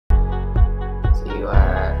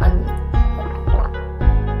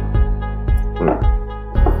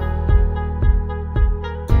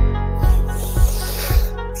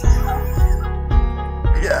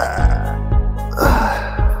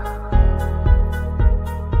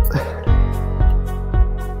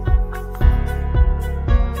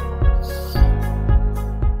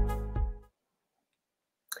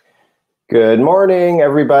Good morning,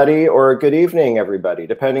 everybody, or good evening, everybody,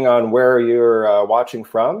 depending on where you're watching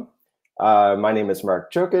from. My name is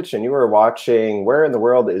Marc Djokic, and you are watching Where in the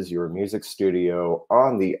World is Your Music Studio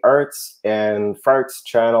on the Arts and Farts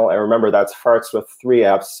channel. And remember, that's farts with 3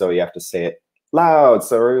 Fs, so you have to say it loud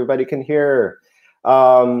so everybody can hear.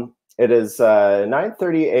 It is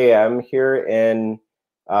 9:30 a.m. here in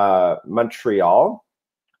Montreal.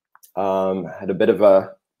 Had a bit of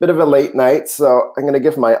a late night, so I'm going to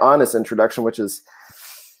give my honest introduction, which is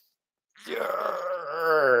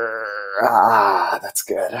that's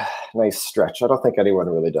good. Nice stretch. I don't think anyone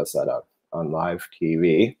really does that on live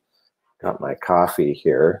TV. Got my coffee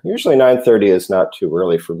here. Usually 9:30 is not too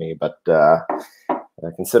early for me, but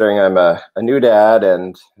considering I'm a new dad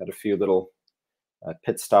and had a few little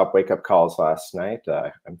pit stop wake up calls last night,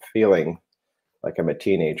 I'm feeling like I'm a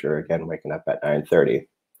teenager again, waking up at 9:30.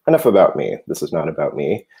 Enough about me. This is not about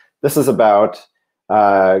me. This is about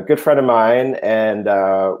a good friend of mine and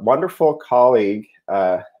a wonderful colleague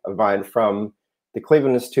of mine from the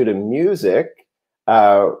Cleveland Institute of Music.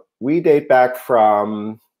 We date back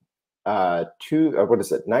from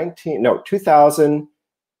 2000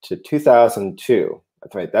 to 2002.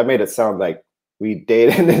 That's right. That made it sound like we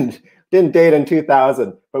dated and didn't date in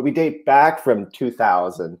 2000, but we date back from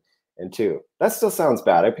 2002. That still sounds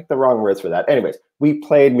bad. I picked the wrong words for that. Anyways, we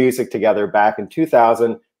played music together back in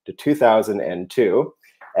 2000 to 2002.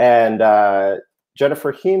 And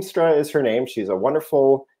Jennifer Heemstra is her name. She's a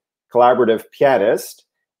wonderful collaborative pianist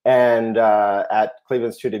and at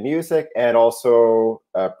Cleveland Institute of Music, and also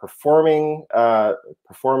a performance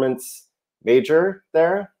major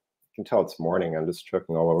there. You can tell it's morning. I'm just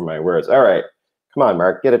choking all over my words. All right. Come on,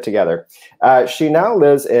 Mark, get it together. She now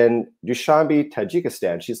lives in Dushanbe,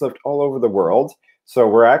 Tajikistan. She's lived all over the world. So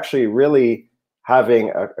we're actually really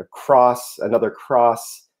having another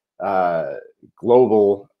cross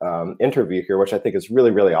global interview here, which I think is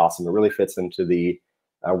really, really awesome. It really fits into the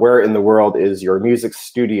where in the world is your music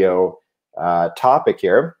studio topic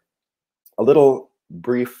here. A little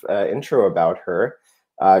brief intro about her.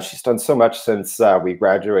 She's done so much since we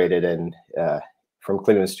graduated from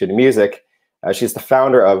Cleveland Institute of Music. She's the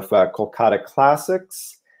founder of Kolkata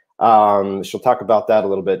Classics. She'll talk about that a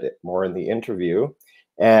little bit more in the interview.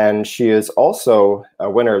 And she is also a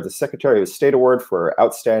winner of the Secretary of State Award for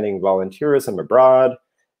Outstanding Volunteerism Abroad,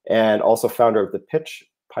 and also founder of the Pitch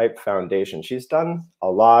Pipe Foundation. She's done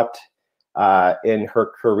a lot in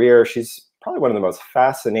her career. She's probably one of the most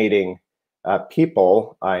fascinating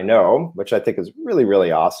people I know, which I think is really,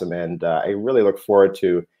 really awesome. And I really look forward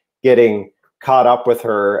to getting caught up with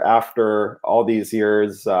her after all these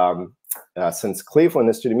years since Cleveland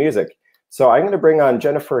Institute of Music. So I'm going to bring on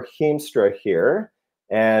Jennifer Heemstra here,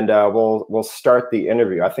 and we'll start the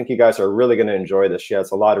interview. I think you guys are really going to enjoy this. She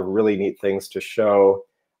has a lot of really neat things to show,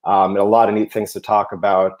 and a lot of neat things to talk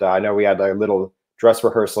about. I know we had a little dress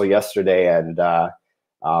rehearsal yesterday, and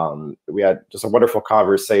we had just a wonderful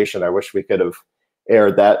conversation. I wish we could have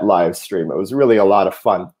aired that live stream. It was really a lot of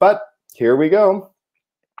fun, but here we go.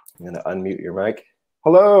 I'm going to unmute your mic.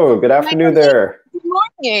 Hello, good afternoon there. Good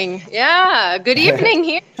morning. Yeah, good evening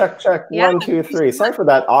here. Check, check. Yeah. 1, 2, 3. Sorry for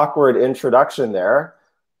that awkward introduction there.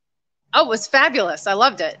 Oh, it was fabulous. I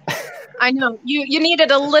loved it. I know you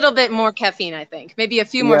needed a little bit more caffeine, I think. Maybe a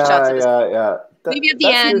few more shots of maybe at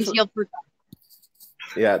the end you'll forget.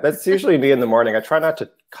 Yeah, that's usually me in the morning. I try not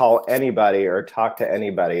to call anybody or talk to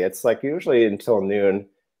anybody. It's like usually until noon.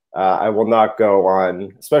 I will not go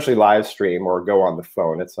on, especially live stream, or go on the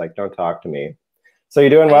phone. It's like, don't talk to me. So you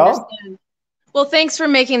doing well? Well, thanks for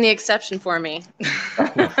making the exception for me.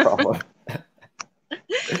 No problem.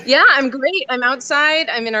 Yeah, I'm great. I'm outside.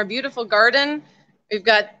 I'm in our beautiful garden. We've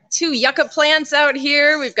got 2 yucca plants out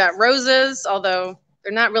here. We've got roses, although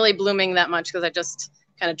they're not really blooming that much because I just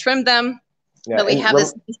kind of trimmed them. Yeah, but we have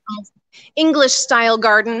this English style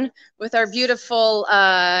garden with our beautiful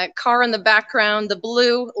car in the background, the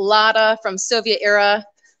blue Lada from Soviet era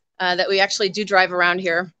that we actually do drive around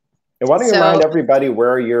here. And why don't you remind everybody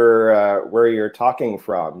where you're talking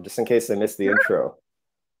from, just in case they missed the intro?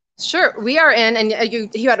 Sure, we are in, and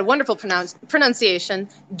you had a wonderful pronunciation,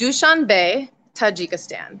 Dushanbe,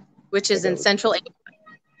 Tajikistan, which is in Central Asia.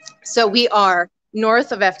 So we are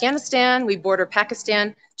north of Afghanistan. We border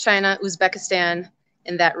Pakistan, China, Uzbekistan,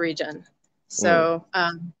 in that region. So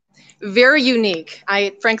very unique.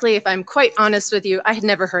 Frankly, if I'm quite honest with you, I had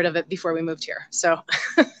never heard of it before we moved here. So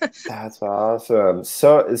that's awesome.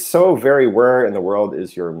 So very where in the world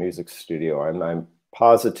is your music studio? I'm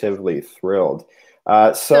positively thrilled.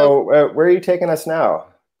 So where are you taking us now?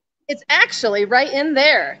 It's actually right in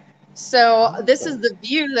there. So this is the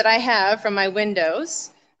view that I have from my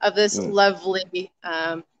windows of this lovely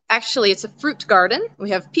actually, it's a fruit garden.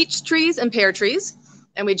 We have peach trees and pear trees.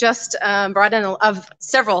 And we just brought in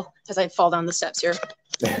several, as I fall down the steps here,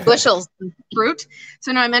 bushels of fruit.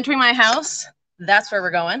 So now I'm entering my house. That's where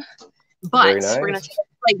we're going. But Nice. we're going to take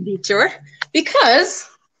a slight detour because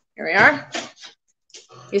here we are.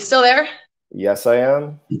 You still there? Yes, I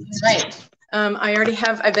am. That's right.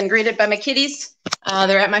 I've been greeted by my kitties.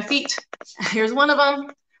 They're at my feet. Here's one of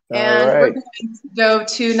them. And we're going to go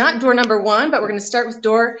to not door number 1, but we're going to start with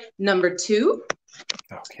door number 2.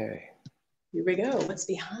 Okay. Here we go. What's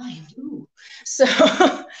behind? Ooh. So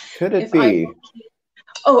could it be?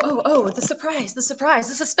 The surprise, the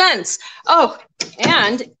suspense. Oh,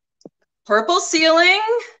 and purple ceiling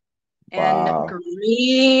and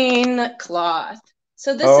green cloth.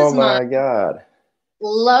 So this is my God.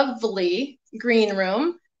 Lovely green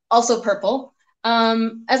room, also purple.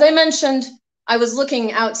 As I mentioned, I was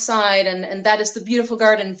looking outside and that is the beautiful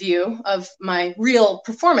garden view of my real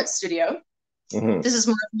performance studio. Mm-hmm. This is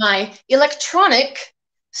more of my electronic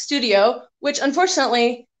studio, which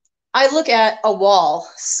unfortunately I look at a wall.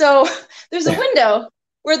 So there's a window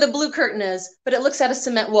where the blue curtain is, but it looks at a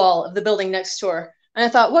cement wall of the building next door. And I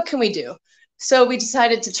thought, what can we do? So we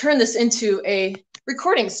decided to turn this into a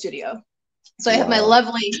recording studio. So I have my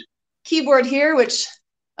lovely keyboard here, which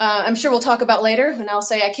I'm sure we'll talk about later. And I'll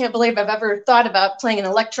say, I can't believe I've ever thought about playing an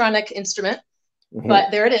electronic instrument, but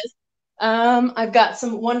there it is. I've got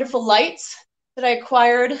some wonderful lights that I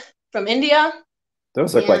acquired from India.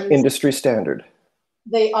 Those look like industry standard.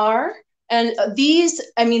 They are. And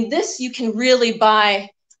this you can really buy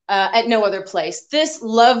at no other place. This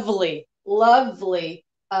lovely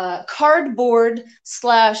cardboard /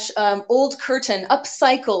 old curtain,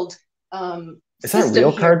 upcycled Is that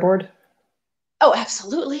real cardboard? Oh,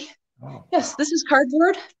 absolutely. Oh. Yes, this is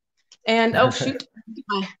cardboard. And oh shoot,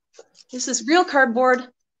 this is real cardboard,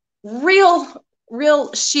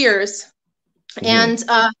 real shears. And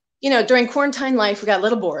during quarantine life, we got a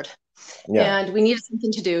little bored. Yeah. And we needed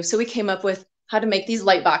something to do. So we came up with how to make these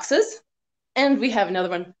light boxes. And we have another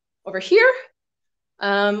one over here,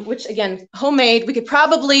 which again, homemade. We could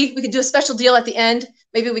do a special deal at the end.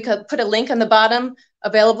 Maybe we could put a link on the bottom,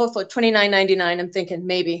 available for $29.99. I'm thinking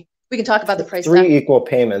maybe we can talk about the price. 3 equal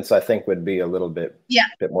payments, I think, would be a little bit,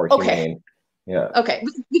 more humane. Yeah. Okay,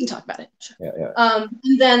 we can talk about it. Yeah.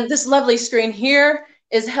 And then this lovely screen here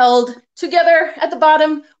is held together at the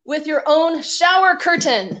bottom with your own shower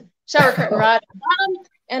curtain rod at the bottom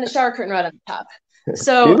and a shower curtain rod on the top.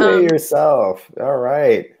 So do it yourself. All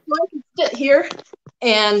right. So I can sit here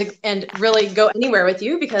and really go anywhere with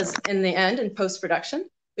you, because in the end, in post-production,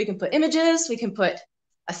 we can put images, we can put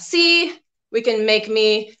a sea, we can make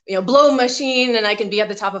me, blow a machine and I can be at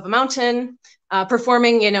the top of a mountain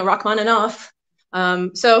performing, Rachmaninoff.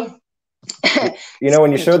 So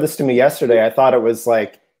when you showed this to me yesterday, I thought it was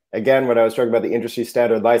like, again, when I was talking about the industry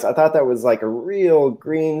standard lights, I thought that was like a real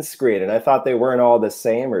green screen, and I thought they weren't all the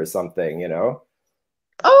same or something,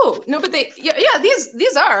 Oh no, but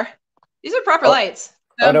these are proper lights.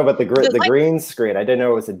 No, but the green screen, I didn't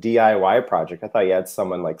know it was a DIY project. I thought you had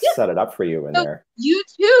someone set it up for you in there. You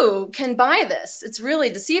too can buy this. It's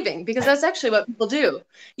really deceiving, because that's actually what people do.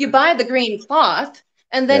 You buy the green cloth,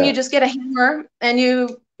 and then you just get a hammer and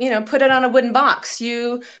you put it on a wooden box.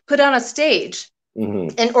 You put it on a stage,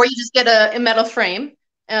 or you just get a metal frame,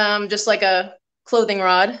 just like a clothing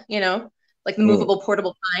rod, like the movable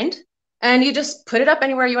portable kind, and you just put it up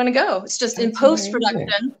anywhere you want to go. It's just in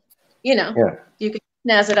post-production, you can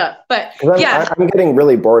snazz it up. But I'm getting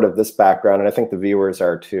really bored of this background, and I think the viewers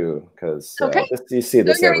are too, because you see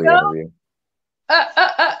this every interview.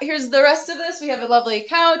 Here's the rest of this. We have a lovely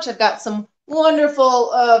couch. I've got some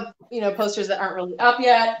wonderful posters that aren't really up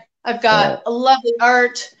yet. I've got a lovely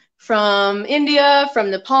art from India,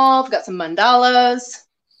 from Nepal. I've got some mandalas.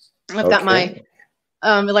 I've got my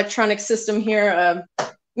electronic system here,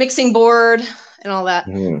 mixing board and all that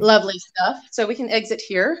lovely stuff. So we can exit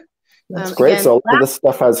here. That's great. Again, so all this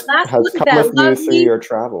stuff has come with you through your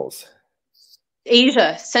travels.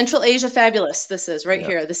 Asia, Central Asia, fabulous. This is right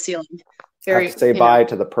here, the ceiling. I have to say bye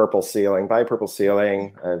to the purple ceiling. Bye, purple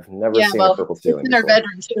ceiling. I've never seen a purple ceiling. It's in our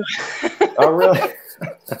bedroom too. Oh, really?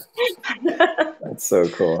 That's so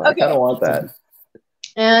cool. I kind of want that.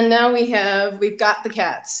 And now we've got the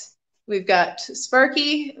cats. We've got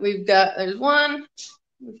Sparky. There's one.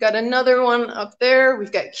 We've got another one up there.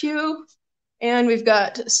 We've got Q. And we've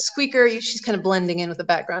got Squeaker. She's kind of blending in with the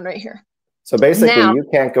background right here. So basically, you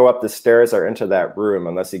can't go up the stairs or into that room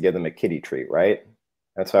unless you give them a kitty treat, right?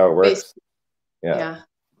 That's how it works. Yeah.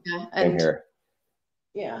 And here.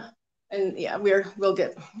 Yeah. And we're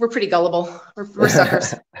pretty gullible. We're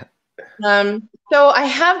suckers. So I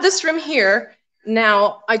have this room here.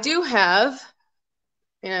 Now I do have,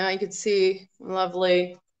 you can see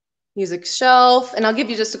lovely music shelf, and I'll give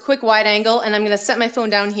you just a quick wide angle, and I'm going to set my phone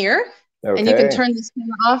down here, and you can Okay. turn this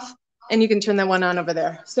camera off, and you can turn that one on over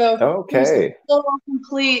there. So here's the Okay. full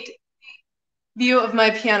complete view of my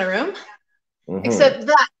piano room, Mm-hmm. except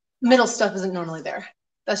that middle stuff isn't normally there.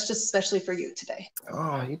 That's just especially for you today.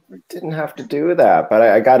 Oh, you didn't have to do that, but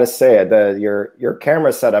I got to say, your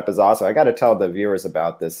camera setup is awesome. I got to tell the viewers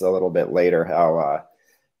about this a little bit later. How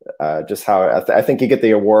just how I think you get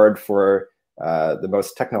the award for the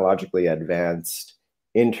most technologically advanced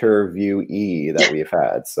interviewee that we've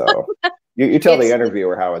had. So you tell the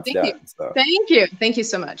interviewer how it's done. So. Thank you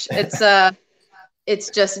so much.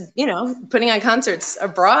 It's just, putting on concerts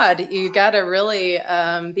abroad, you got to really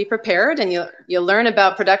be prepared, and you learn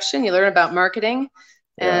about production, you learn about marketing,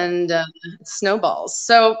 and snowballs.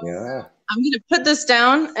 So I'm going to put this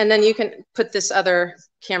down, and then you can put this other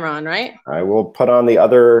camera on, right? I will put on the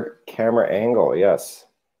other camera angle, yes.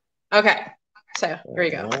 Okay, so here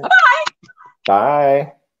we go. Bye-bye.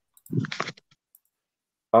 Bye.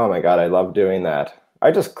 Oh my God, I love doing that.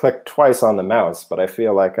 I just clicked twice on the mouse, but I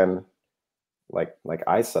feel like I'm like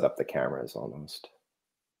I set up the cameras almost.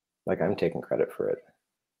 Like I'm taking credit for it.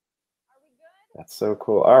 That's so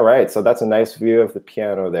cool. All right, so that's a nice view of the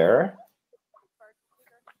piano there.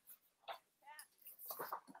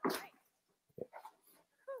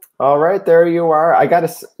 All right, there you are. I got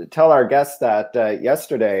to tell our guests that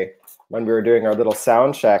yesterday when we were doing our little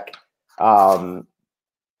sound check, one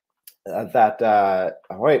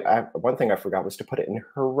thing I forgot was to put it in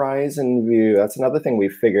horizon view. That's another thing we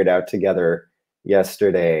figured out together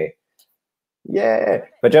yesterday. Yeah,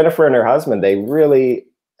 but Jennifer and her husband, they really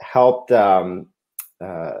helped kind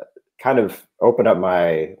of open up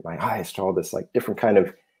my eyes to all this like different kind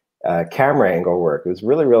of camera angle work. It was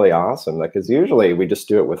really, really awesome. Like, because usually we just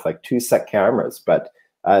do it with like 2 set cameras, but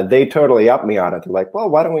they totally upped me on it. They're like, well,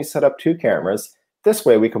 why don't we set up 2 cameras? This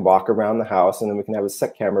way we can walk around the house and then we can have a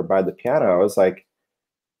set camera by the piano. I was like,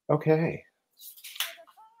 okay.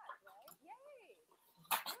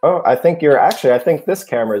 Oh, I think this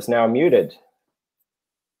camera is now muted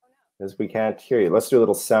because we can't hear you. Let's do a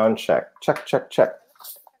little sound check. Check, check, check.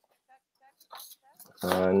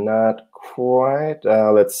 Not quite.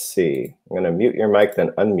 Let's see. I'm going to mute your mic, then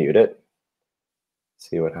unmute it.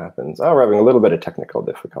 See what happens. Oh, we're having a little bit of technical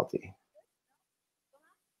difficulty.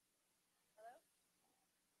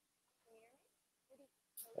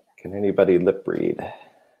 Can anybody lip read?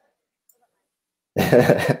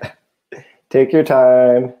 Take your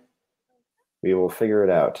time. We will figure it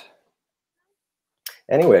out.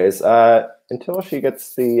 Anyways, until she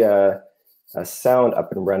gets the sound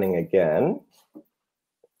up and running again.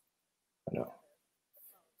 No.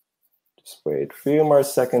 Just wait a few more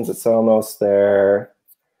seconds. It's almost there.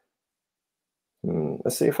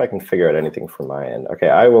 Let's see if I can figure out anything from my end. Okay,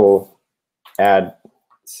 I will add,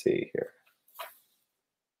 let's see here.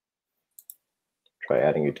 Try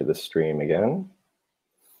adding you to the stream again.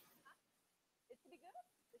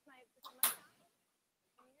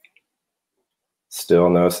 Still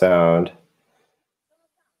no sound.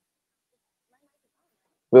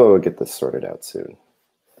 We'll get this sorted out soon.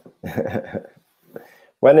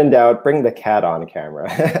 When in doubt, bring the cat on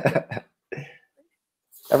camera.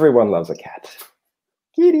 Everyone loves a cat.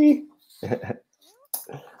 Kitty.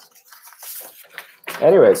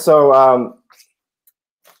 Anyway, so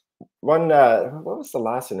what was the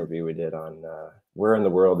last interview we did on where in the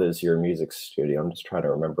world is your music studio? I'm just trying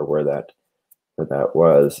to remember where that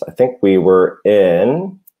was. I think we were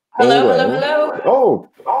in England. Hello. Oh.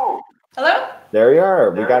 Hello. There you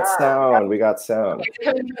are. We got sound. We got sound.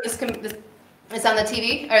 It's on the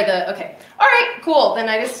TV or the okay. All right, cool. Then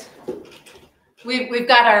we've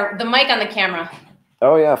got the mic on the camera.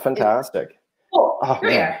 Oh yeah, fantastic. Cool. Oh,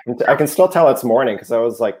 man. I can still tell it's morning because I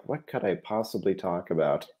was like, what could I possibly talk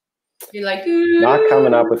about? You're like, not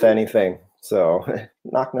coming up with anything. So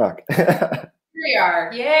knock knock. Here we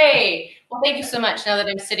are. Yay. Well, thank you so much. Now that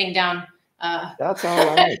I'm sitting down. That's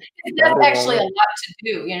all right. That's actually a lot to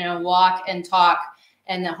do, walk and talk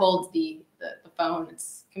and hold the phone. It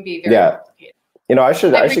can be very complicated. I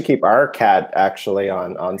should keep our cat actually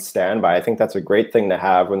on standby. I think that's a great thing to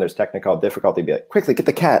have when there's technical difficulty. Be like, quickly get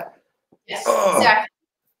the cat. Yes,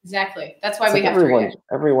 exactly. That's why we have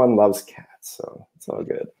everyone loves cats, so it's all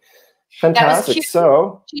good. Fantastic.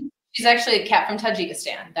 So she's actually a cat from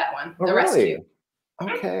Tajikistan. That one, the rescue.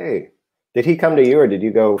 Okay. Did he come to you, or did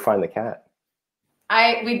you go find the cat?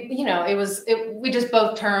 We just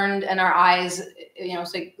both turned, and our eyes,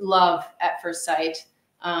 it's like love at first sight.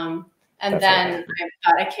 And that's then I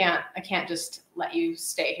thought I can't just let you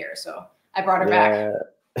stay here. So I brought her back.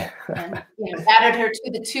 and added her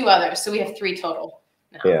to the 2 others. So we have 3 total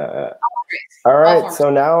now. Yeah. All right. So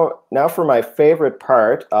now for my favorite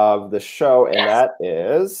part of the show, and that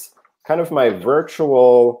is kind of my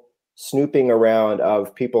virtual snooping around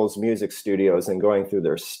of people's music studios and going through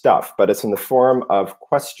their stuff, but it's in the form of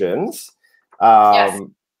questions,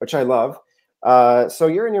 which I love. So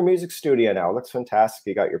you're in your music studio now. It looks fantastic.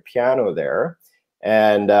 You got your piano there.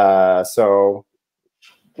 And so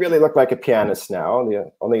really look like a pianist now.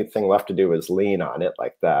 The only thing left to do is lean on it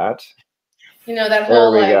like that. That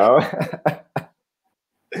whole, there we go.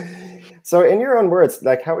 So in your own words,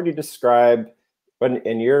 like, how would you describe,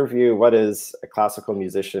 in your view, what is a classical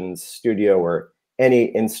musician's studio or any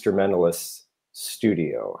instrumentalist's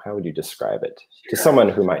studio? How would you describe it to someone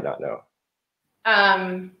who might not know?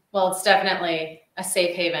 Well, it's definitely a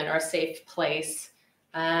safe haven or a safe place.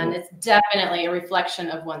 And it's definitely a reflection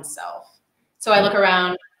of oneself. So I look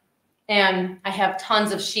around and I have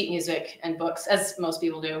tons of sheet music and books, as most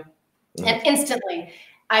people do. And instantly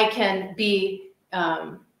I can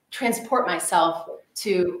transport myself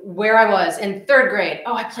to where I was in 3rd grade.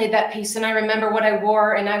 Oh, I played that piece and I remember what I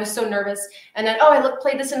wore and I was so nervous. And then, oh, I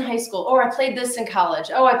played this in high school. Oh, I played this in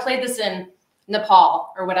college. Oh, I played this in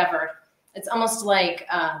Nepal or whatever. It's almost like,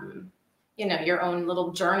 your own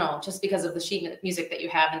little journal, just because of the sheet music that you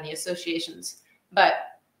have and the associations. But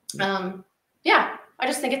yeah, I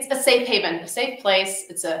just think it's a safe haven, a safe place.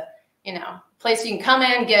 It's a, place you can come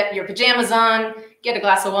in, get your pajamas on, get a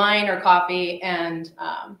glass of wine or coffee, and,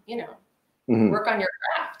 work on your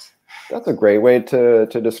craft. That's a great way to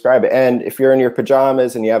describe it. And if you're in your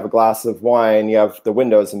pajamas and you have a glass of wine, you have the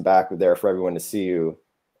windows in back there for everyone to see you.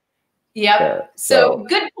 Yep. There. So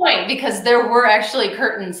good point, because there were actually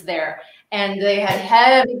curtains there, and they had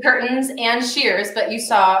heavy curtains and shears, but you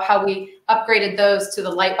saw how we upgraded those to the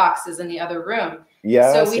light boxes in the other room.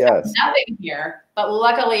 Yes, so we have nothing here, but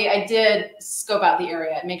luckily I did scope out the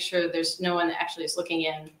area and make sure there's no one that actually is looking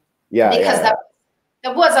in. Yeah. Because that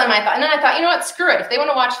was on my thought. And then I thought, you know what, screw it. If they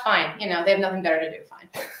want to watch, fine. They have nothing better to do,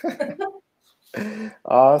 fine.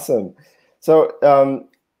 Awesome. So,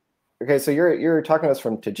 okay, so you're talking to us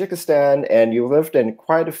from Tajikistan, and you lived in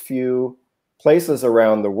quite a few places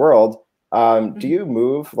around the world. Do you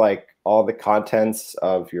move like all the contents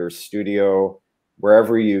of your studio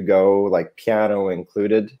wherever you go, like piano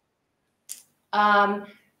included?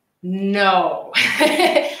 No.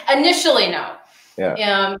 Initially, no.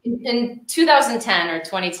 Yeah. In 2010 or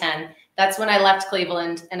 2010, that's when I left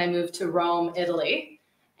Cleveland and I moved to Rome, Italy.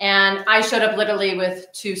 And I showed up literally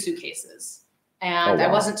with 2 suitcases. And I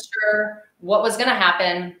wasn't sure what was going to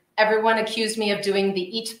happen. Everyone accused me of doing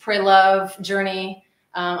the Eat, Pray, Love journey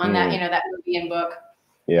on that, that movie and book.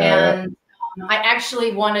 Yeah. And I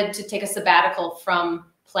actually wanted to take a sabbatical from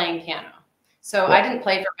playing piano. So I didn't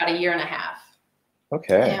play for about 1.5 years.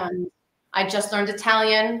 Okay. And I just learned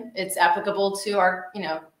Italian. It's applicable to our,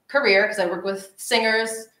 career, because I work with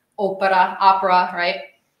singers, opera, right?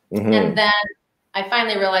 And then I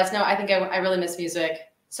finally realized, no, I think I really miss music.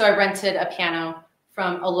 So I rented a piano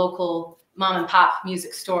from a local mom and pop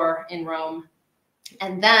music store in Rome.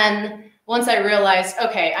 And then once I realized,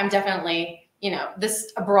 okay, I'm definitely,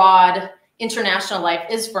 this abroad international life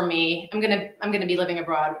is for me. I'm gonna be living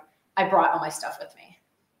abroad. I brought all my stuff with me.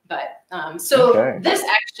 But this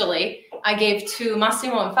actually I gave to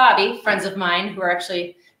Massimo and Fabi, friends of mine who are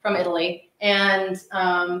actually from Italy, and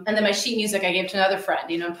then my sheet music I gave to another friend,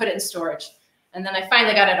 and put it in storage. And then I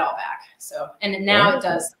finally got it all back. So, and now it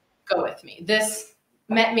does go with me. This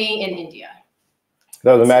met me in India.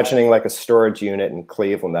 So I was imagining like a storage unit in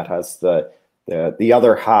Cleveland that has the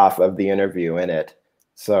other half of the interview in it.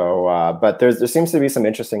 So, but there seems to be some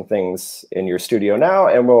interesting things in your studio now,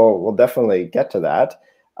 and we'll definitely get to that,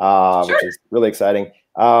 which is really exciting.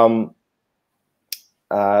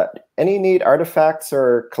 Any neat artifacts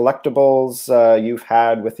or collectibles you've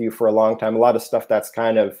had with you for a long time? A lot of stuff that's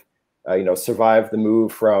kind of survived the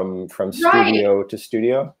move from studio to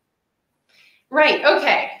studio. Right.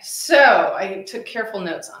 Okay. So I took careful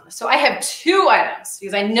notes on this. So I have 2 items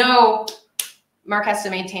because I know Mark has to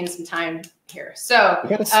maintain some time here. So you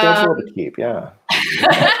got a schedule to keep. Yeah.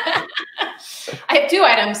 I have 2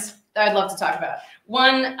 items that I'd love to talk about.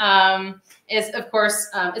 One is, of course,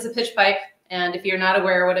 it's a pitch pipe. And if you're not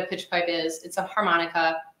aware what a pitch pipe is, it's a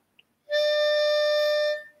harmonica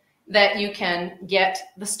that you can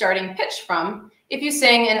get the starting pitch from if you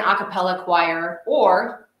sing in a cappella choir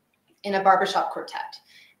or in a barbershop quartet.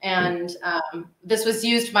 And this was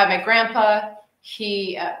used by my grandpa.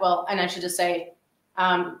 He, and I should just say,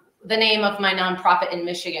 the name of my nonprofit in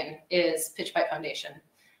Michigan is Pitch Pipe Foundation.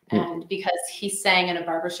 And because he sang in a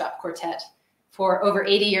barbershop quartet for over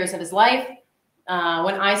 80 years of his life,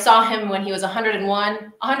 When I saw him when he was 101,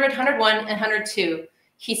 101, and 102,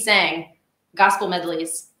 he sang gospel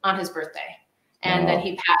medleys on his birthday, and then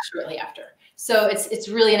he passed shortly after. So it's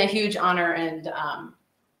really a huge honor and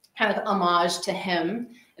kind of homage to him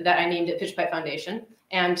that I named it Pitch Pipe Foundation.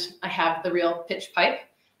 And I have the real pitch pipe.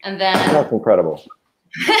 And then that's incredible.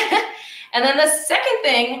 And then the second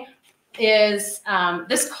thing is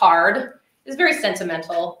this card is very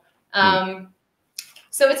sentimental.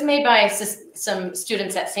 So it's made by some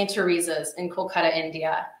students at St. Teresa's in Kolkata,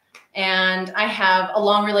 India. And I have a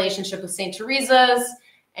long relationship with St. Teresa's,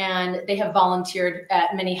 and they have volunteered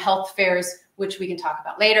at many health fairs, which we can talk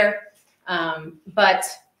about later. But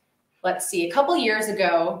let's see, a couple years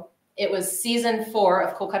ago, it was season 4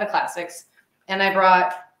 of Kolkata Classics, and I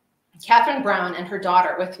brought Catherine Brown and her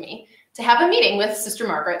daughter with me to have a meeting with Sister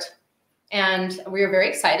Margaret. And we were very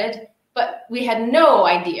excited, but we had no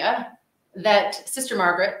idea that Sister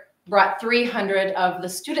Margaret brought 300 of the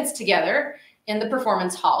students together in the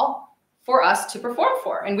performance hall for us to perform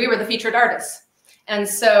for, and we were the featured artists. And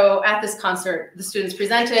so at this concert, the students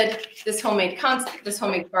presented this homemade card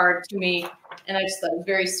to me, and I just thought it was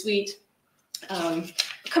very sweet,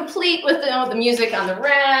 complete with the music on the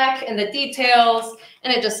rack and the details.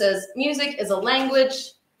 And it just says, music is a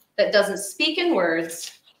language that doesn't speak in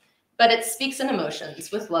words, but it speaks in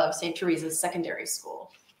emotions. With love, St. Teresa's Secondary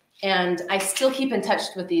School. And I still keep in touch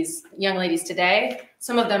with these young ladies today.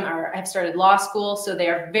 Some of them have started law school, so they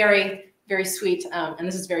are very, very sweet. And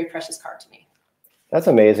this is a very precious card to me. That's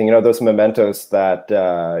amazing. You know, those mementos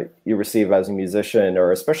that you receive as a musician,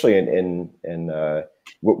 or especially in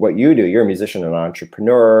what you do. You're a musician and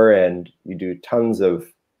entrepreneur, and you do tons of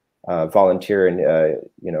volunteer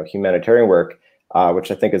and humanitarian work,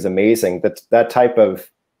 which I think is amazing. That type of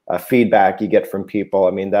feedback you get from people.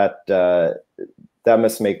 I mean, that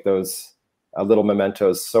must make those little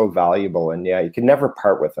mementos so valuable. And yeah, you can never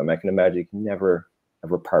part with them. I can imagine you can never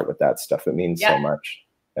ever part with that stuff. It means so much.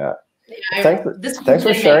 Yeah. Thanks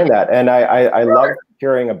for sharing that. And I love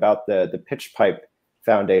hearing about the Pitch Pipe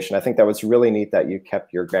Foundation. I think that was really neat that you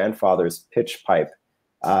kept your grandfather's pitch pipe.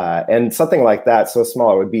 And something like that, so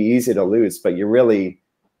small, it would be easy to lose, but you really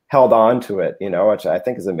held on to it, which I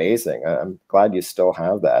think is amazing. I'm glad you still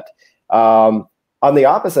have that. On the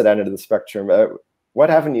opposite end of the spectrum, what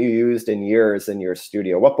haven't you used in years in your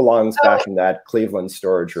studio? What belongs back in that Cleveland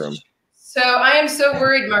storage room? So I am so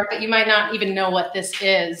worried, Mark, that you might not even know what this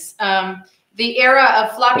is. The era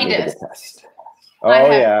of floppy disks. Oh,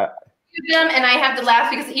 yeah. Them, and I have to laugh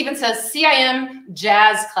because it even says CIM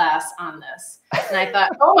jazz class on this. And I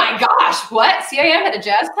thought, oh my gosh, what? CIM had a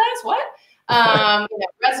jazz class? What?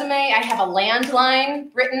 Resume, I have a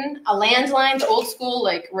landline written, the old school,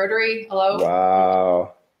 like rotary, hello.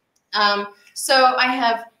 Wow. So I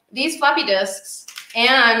have these floppy disks,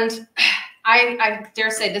 and I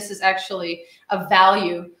dare say this is actually a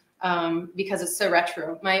value because it's so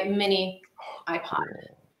retro. My mini iPod.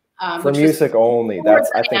 For music only. I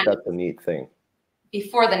think that's a neat thing.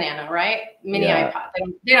 Before the Nano, right? Mini iPod.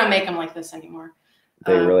 They don't make them like this anymore.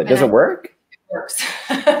 They really, does it work? It works.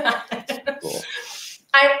 Cool.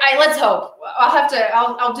 Let's hope.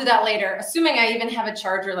 I'll do that later. Assuming I even have a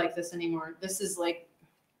charger like this anymore. This is like,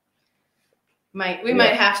 we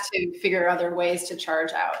might have to figure other ways to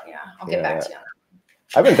charge out. Yeah, I'll get back to you on that.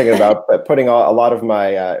 I've been thinking about putting a lot of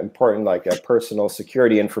my important personal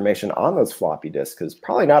security information on those floppy disks, because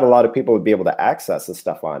probably not a lot of people would be able to access the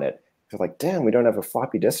stuff on it. They're like, damn, we don't have a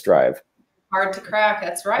floppy disk drive. Hard to crack.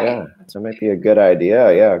 That's right. Yeah, that might be a good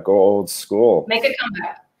idea. Yeah, go old school. Make a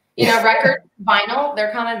comeback. Record, vinyl,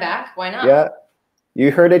 they're coming back. Why not? Yeah,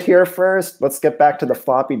 you heard it here first. Let's get back to the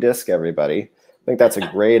floppy disk, everybody. I think that's a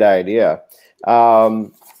great idea.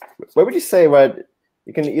 What would you say?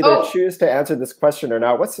 You can either choose to answer this question or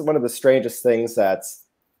not. What's one of the strangest things that's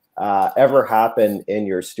ever happened in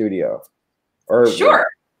your studio? Or sure.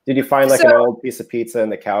 Did you find an old piece of pizza in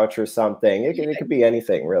the couch or something? It could be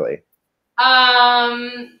anything, really.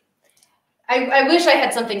 I wish I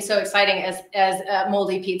had something so exciting as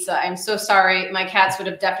moldy pizza. I'm so sorry. My cats would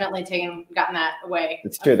have definitely gotten that away.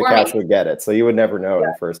 It's true. The cats would get it. So you would never know in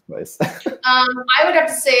the first place. I would have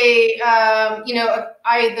to say,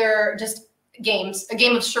 either just a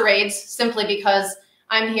game of charades, simply because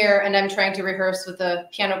I'm here and I'm trying to rehearse with a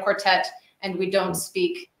piano quartet, and we don't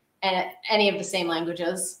speak any of the same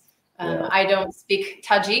languages. I don't speak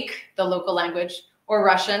Tajik, the local language, or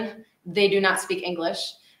Russian. They do not speak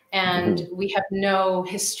English, and we have no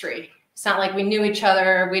history. It's not like we knew each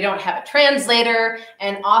other. We don't have a translator,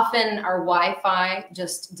 and often our Wi-Fi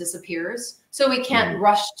just disappears. So we can't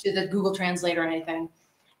rush to the Google Translate or anything.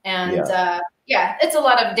 And Yeah, it's a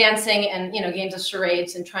lot of dancing and, games of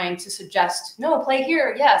charades and trying to suggest, no, play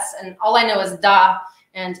here, yes. And all I know is da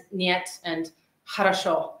and niet and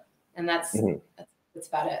хорошо. And that's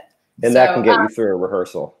about it. And that can get you through a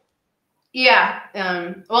rehearsal. Yeah.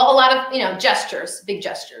 Well, a lot of, gestures, big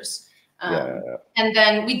gestures. And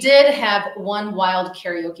then we did have one wild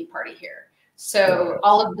karaoke party here. So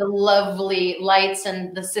all of the lovely lights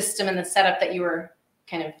and the system and the setup that you were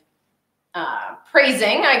kind of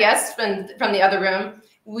praising, I guess, from the other room,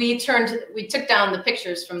 we took down the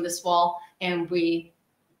pictures from this wall and we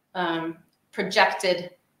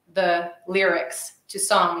projected the lyrics to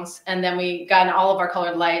songs, and then we got in all of our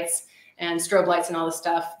colored lights and strobe lights and all this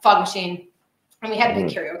stuff, fog machine, and we had a big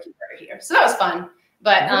karaoke party here, so that was fun.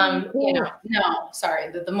 But no, sorry,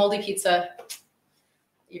 the moldy pizza.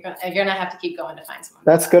 You're gonna have to keep going to find someone.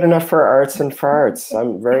 That's good enough for arts and farts.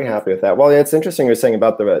 I'm very happy with that. Well, it's interesting you're saying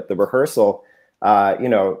about the rehearsal.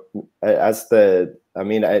 In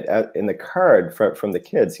the card from the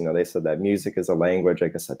kids, they said that music is a language, I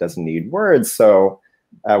guess, that doesn't need words. So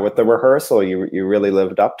with the rehearsal, you really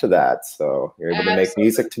lived up to that. So you're able to make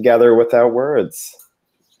music together without words.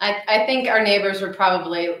 I think our neighbors were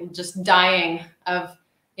probably just dying of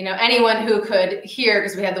anyone who could hear,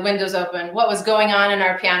 because we had the windows open, what was going on in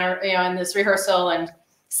our piano, in this rehearsal, and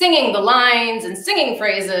singing the lines and singing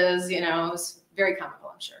phrases, it was very comical,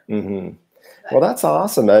 I'm sure. Mm-hmm. Well, that's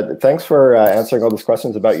awesome. Thanks for answering all these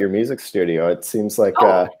questions about your music studio. It seems like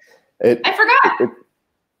I forgot.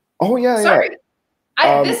 Sorry.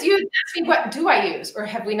 Yeah. You asked me, what do I use, or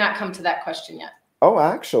have we not come to that question yet? Oh,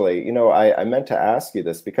 actually, I meant to ask you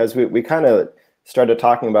this because we kind of started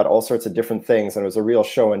talking about all sorts of different things, and it was a real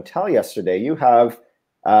show and tell yesterday. You have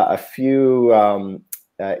a few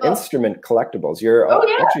instrument collectibles.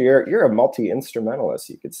 Actually, you're a multi-instrumentalist,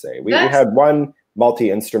 you could say. We had one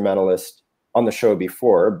multi-instrumentalist on the show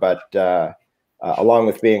before, but along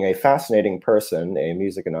with being a fascinating person, a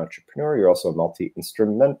music and entrepreneur, you're also a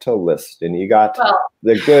multi-instrumentalist, and you got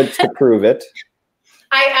the goods to prove it.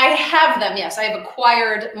 I have them, yes. I have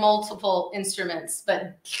acquired multiple instruments,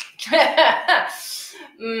 but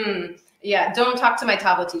yeah, don't talk to my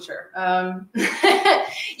tabla teacher.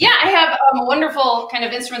 Yeah, I have wonderful kind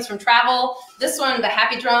of instruments from travel. This one, the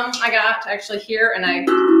happy drum, I got actually here, and I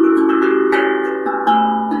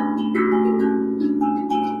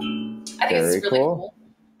think it's really cool.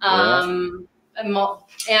 And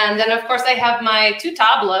then, of course, I have my two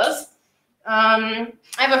tablas. I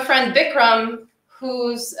have a friend, Bikram,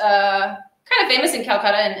 who's kind of famous in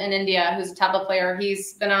Calcutta in India, who's a tabla player.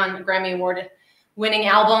 He's been on Grammy Award-winning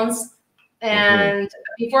albums. And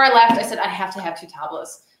before I left, I said, I have to have two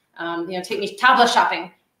tablas. Take me tabla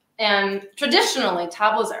shopping. And traditionally,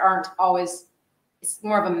 tablas aren't always, it's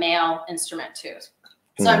more of a male instrument too.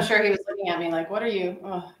 So I'm sure he was looking at me like, what are you?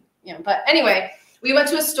 But anyway, we went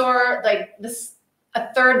to a store like this,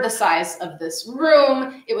 a third the size of this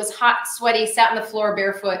room. It was hot, sweaty, sat on the floor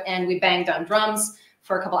barefoot, and we banged on drums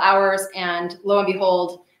for a couple hours. And lo and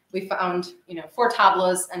behold, we found 4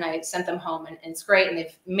 tablas, and I sent them home, and it's great. And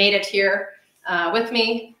they've made it here with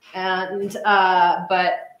me. And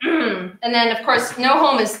and then of course, no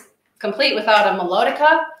home is complete without a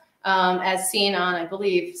melodica, as seen on, I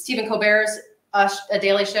believe, Stephen Colbert's A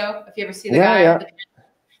Daily Show. If you ever see the guy. Yeah.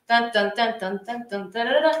 Dun, dun, dun, dun, dun, dun, dun,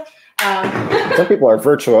 dun, dun. Some people are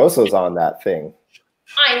virtuosos on that thing.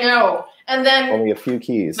 I know. And then only a few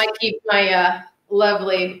keys. I keep my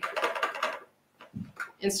lovely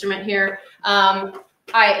instrument here.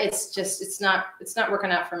 It's not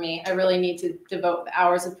working out for me. I really need to devote the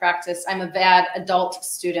hours of practice. I'm a bad adult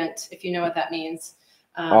student, if you know what that means.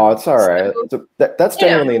 It's all right. So that's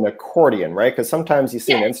generally an accordion, right? Because sometimes you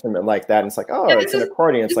see an instrument like that, and it's like, it's an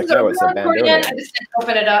accordion. It's like, no, it's a bandoneon. I just didn't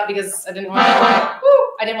open it up because I didn't want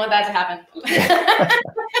that to happen.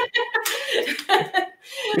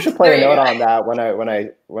 You should play a note on that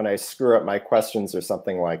when I screw up my questions or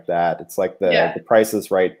something like that. It's like the Price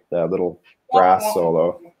is Right, the little brass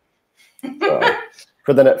solo. So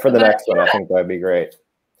for the next one, I think that'd be great.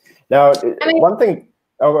 Now, one thing.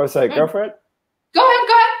 Oh, I was like, go for it. Go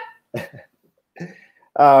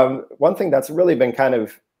ahead. One thing that's really been kind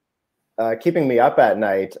of keeping me up at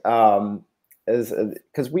night is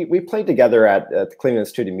because we played together at the Cleveland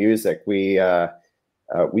Institute of Music. We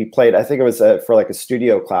played, I think it was for like a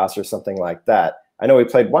studio class or something like that. I know we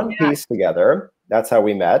played one piece together. That's how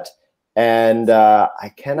we met. And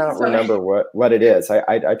I cannot remember what it is.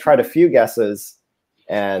 I tried a few guesses,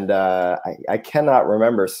 and I cannot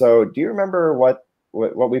remember. So do you remember what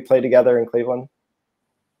we played together in Cleveland?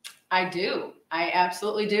 I do. I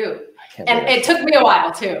absolutely do. And it took me a while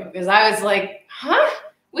too, because I was like, huh?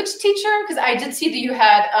 Which teacher? Because I did see that you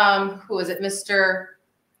had, who was it, Mr.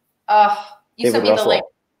 You David sent me Russell. the link.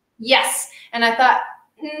 Yes. And I thought,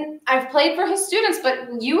 I've played for his students,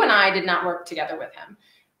 but you and I did not work together with him.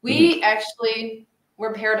 We actually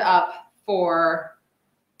were paired up for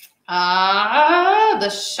the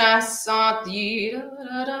chanson.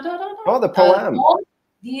 Oh, the poem.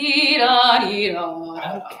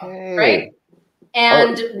 Okay. Right?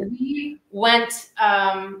 And we went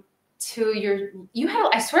to you had,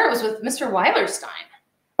 I swear it was with Mr. Weilerstein.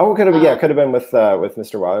 Oh, could have been, could have been with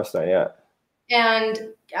Mr. Weilerstein, yeah.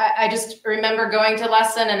 And I just remember going to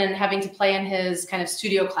lesson and then having to play in his kind of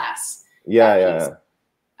studio class. Yeah.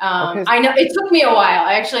 I know it took me a while.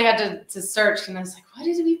 I actually had to search, and I was like, what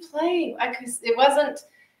did we play? Because it wasn't,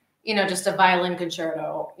 just a violin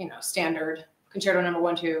concerto, standard concerto number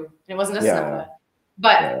 1, 2. And it wasn't a sonata.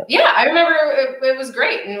 But yeah, I remember it was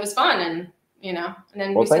great and it was fun, and and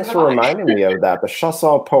then. Well, thanks for reminding me of that. The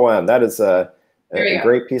chanson poem. That is a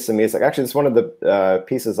great piece of music. Actually, it's one of the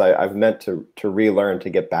pieces I've meant to relearn to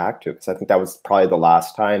get back to, because I think that was probably the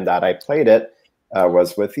last time that I played it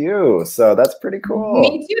was with you. So that's pretty cool.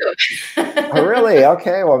 Me too. Oh, really?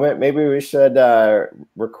 Okay. Well, maybe we should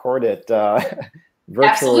record it virtually.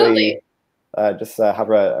 Absolutely. Just have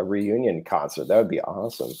a reunion concert. That would be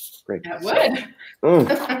awesome. Great. That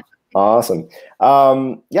would. Awesome.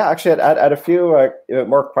 Yeah, actually, I had a few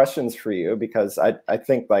more questions for you, because I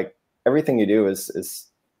think like everything you do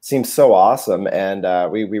seems so awesome,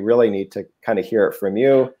 and we really need to kind of hear it from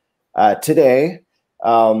you today.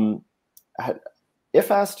 If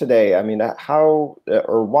asked today, I mean, how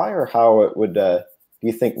or why or how it would do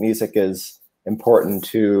you think music is important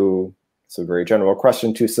to? It's a very general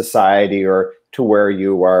question, to society or to where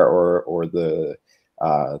you are or the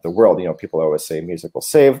world. People always say music will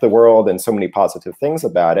save the world, and so many positive things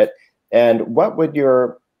about it. And what would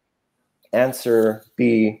your answer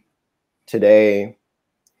be today,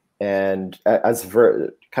 and as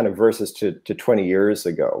kind of versus to 20 years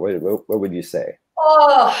ago? What would you say?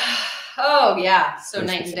 Oh yeah. So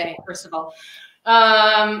night and day, first of all.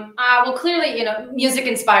 Well, clearly, music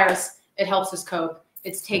inspires. It helps us cope.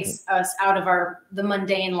 It takes us out of the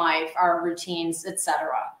mundane life, our routines, etc.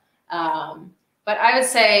 But I would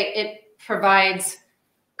say it provides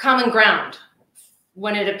common ground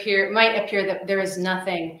when it might appear that there is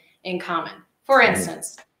nothing in common. For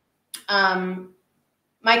instance,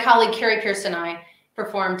 my colleague Carrie Pierce and I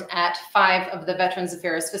performed at 5 of the Veterans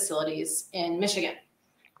Affairs facilities in Michigan.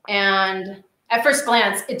 And at first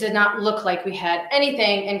glance, it did not look like we had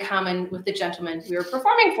anything in common with the gentlemen we were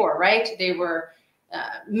performing for, right? They were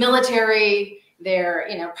military, they're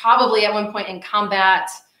probably at one point in combat,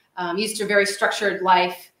 used to a very structured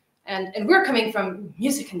life, and we're coming from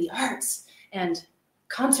music and the arts and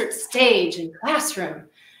concert stage and classroom.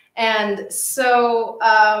 And so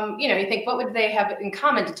you think, what would they have in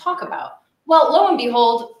common to talk about? Well, lo and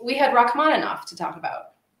behold, we had Rachmaninoff to talk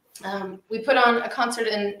about. We put on a concert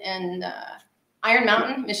in Iron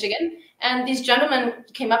Mountain, Michigan, and these gentlemen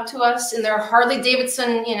came up to us in their Harley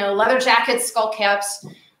Davidson, leather jackets, skull caps,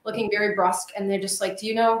 looking very brusque, and they're just like,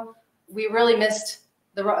 we really missed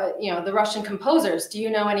the Russian composers. Do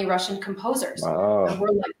you know any Russian composers? Wow. And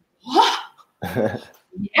we're like, what?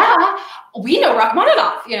 Yeah, we know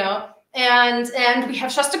Rachmaninoff, and we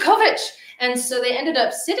have Shostakovich. And so they ended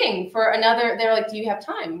up sitting for another, they're like, do you have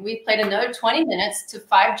time? We played another 20 minutes to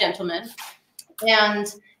 5 gentlemen, and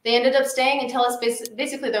they ended up staying and tell us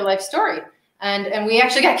basically their life story. And we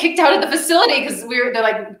actually got kicked out of the facility because they're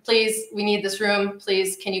like, please, we need this room.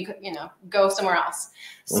 Please, can you, go somewhere else?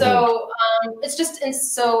 So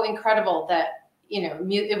it's so incredible that,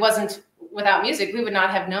 it wasn't without music, we would not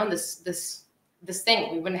have known this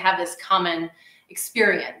thing. We wouldn't have this common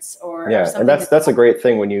experience or and that's a great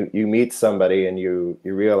thing when you meet somebody and you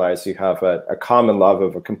realize you have a common love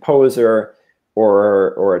of a composer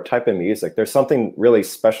or a type of music. There's something really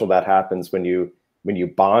special that happens when you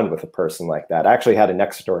bond with a person like that. I actually had a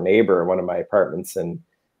next door neighbor in one of my apartments in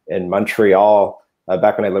Montreal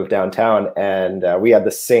back when I lived downtown, and we had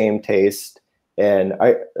the same taste in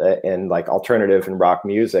like alternative and rock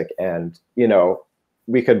music, and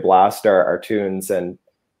we could blast our tunes and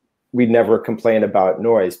we'd never complain about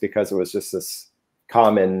noise because it was just this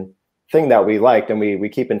common thing that we liked, and we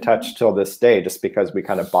keep in touch till this day just because we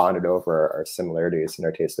kind of bonded over our similarities and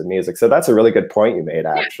our taste of music. So that's a really good point you made,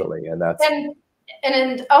 actually. And that's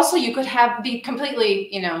and also you could be completely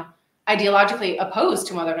ideologically opposed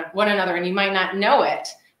to one another, and you might not know it,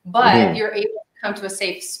 but you're able to come to a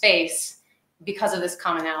safe space because of this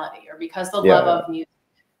commonality or because the love of music.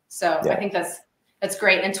 So I think that's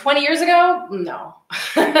great. And 20 years ago, no.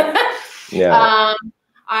 Yeah.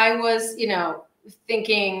 I was,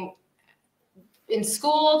 thinking in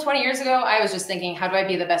school 20 years ago, I was just thinking, how do I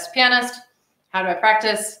be the best pianist? How do I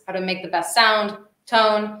practice? How to make the best sound,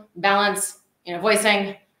 tone, balance,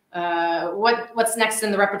 voicing? What's next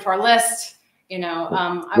in the repertoire list? We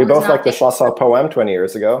both liked the chanson poem 20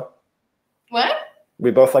 years ago. What?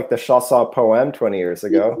 We both liked the chanson poem 20 years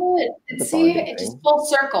ago. See, it's just full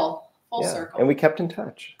circle. Full circle. And we kept in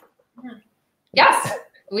touch. Yeah. Yes,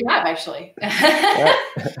 we have actually.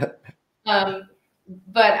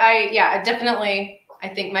 But I definitely, I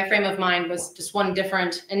think my frame of mind was just one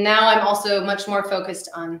different. And now I'm also much more focused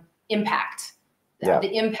on impact.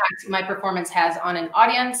 The impact my performance has on an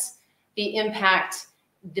audience, the impact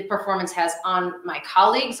the performance has on my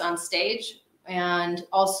colleagues on stage, and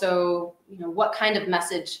also, what kind of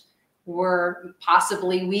message we're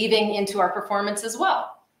possibly weaving into our performance as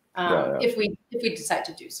well, if we decide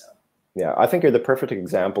to do so. Yeah, I think you're the perfect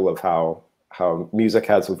example of how music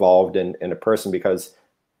has evolved in a person, because,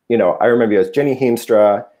 I remember you as Jenny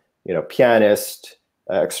Heemstra, pianist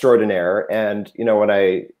extraordinaire, and when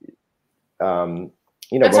I, when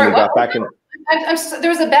we got back in,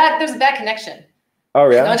 there was a bad connection. Oh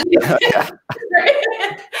yeah. No,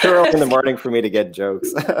 Too early in the morning for me to get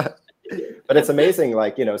jokes. But it's amazing,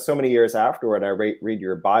 like, so many years afterward, I read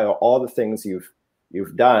your bio, all the things you've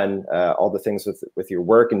done, all the things with your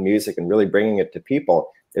work and music and really bringing it to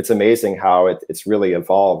people. It's amazing how it's really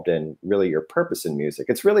evolved, and really your purpose in music.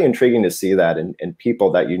 It's really intriguing to see that in people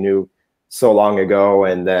that you knew so long ago,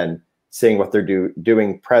 and then seeing what they're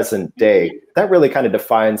doing present day. That really kind of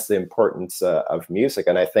defines the importance of music.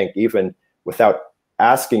 And I think even without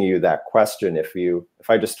asking you that question, if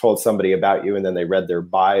I just told somebody about you and then they read their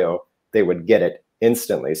bio, they would get it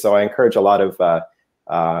instantly. So I encourage a lot of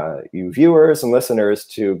you viewers and listeners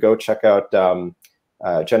to go check out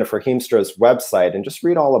Jennifer Heemstra's website and just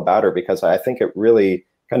read all about her, because I think it really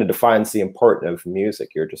kind of defines the importance of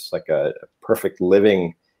music. You're just like a perfect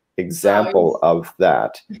living example of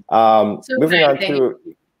that. Moving on to,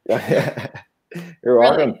 you're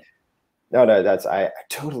welcome. No, I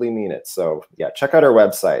totally mean it. So yeah, check out our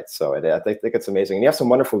website. So I think it's amazing. And you have some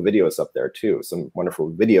wonderful videos up there too, some wonderful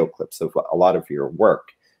video clips of a lot of your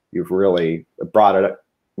work. You've really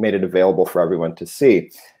made it available for everyone to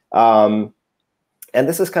see. And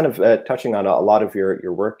this is kind of touching on a lot of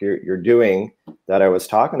your work you're doing that I was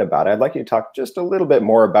talking about. I'd like you to talk just a little bit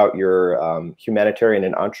more about your humanitarian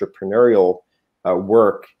and entrepreneurial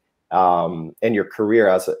work and your career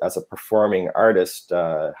as a performing artist.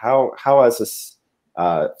 How has this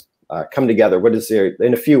come together?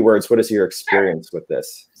 In a few words, what is your experience with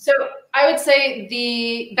this? So I would say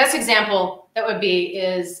the best example that would be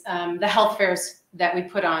is the health fairs that we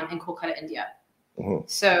put on in Kolkata, India. Mm-hmm.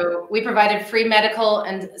 So we provided free medical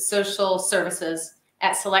and social services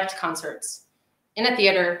at select concerts in a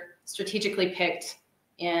theater strategically picked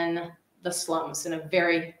in the slums in a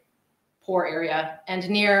very poor area and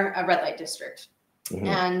near a red light district. Mm-hmm.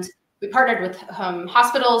 And we partnered with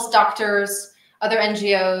hospitals, doctors, other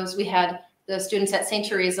NGOs. We had the students at St.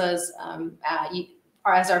 Teresa's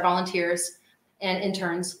as our volunteers and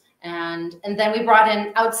interns. And then we brought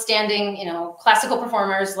in outstanding, classical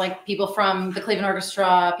performers, like people from the Cleveland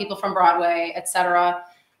Orchestra, people from Broadway, etc.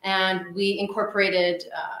 And we incorporated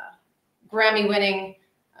Grammy-winning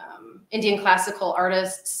Indian classical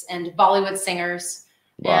artists and Bollywood singers.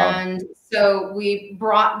 Wow. And so we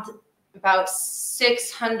brought about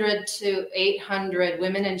 600 to 800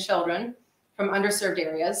 women and children from underserved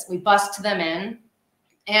areas. We bussed them in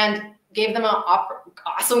and gave them an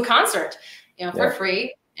awesome concert, for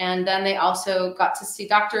free. And then they also got to see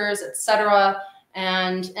doctors, etc.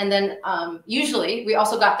 And then usually we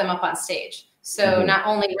also got them up on stage. So not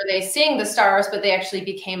only were they seeing the stars, but they actually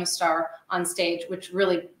became a star on stage, which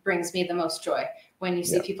really brings me the most joy when you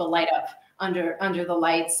see people light up under the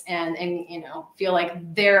lights and feel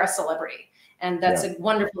like they're a celebrity. And that's a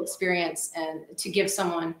wonderful experience, and to give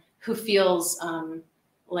someone who feels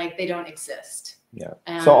like they don't exist. Yeah.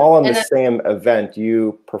 So all in the same event,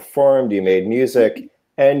 you performed, you made music,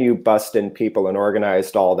 and you bussed in people and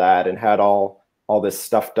organized all that and had all this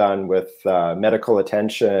stuff done with medical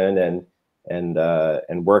attention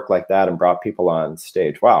and work like that, and brought people on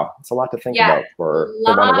stage. Wow, it's a lot to think about for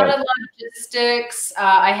one event. A lot of logistics.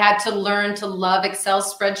 I had to learn to love Excel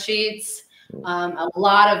spreadsheets. A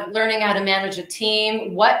lot of learning how to manage a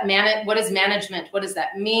team. What is management? What does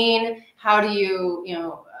that mean? How do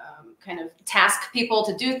you kind of task people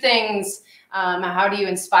to do things? How do you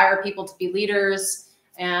inspire people to be leaders?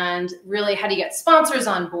 And really, how do you get sponsors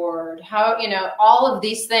on board? How, all of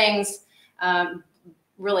these things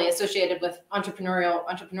really associated with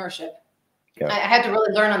entrepreneurship. Yeah. I had to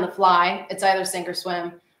really learn on the fly. It's either sink or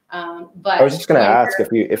swim. But I was just going to ask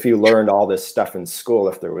if you learned all this stuff in school,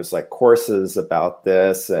 if there was like courses about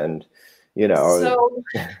this, and you know. So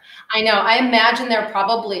I know. I imagine there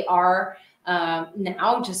probably are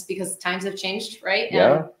now, just because times have changed, right?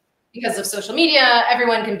 Yeah. And because of social media,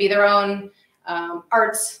 everyone can be their own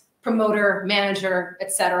arts promoter, manager,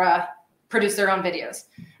 etc., produce their own videos.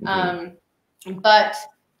 But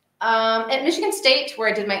at Michigan State, where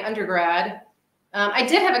I did my undergrad, I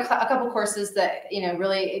did have a couple courses that, you know,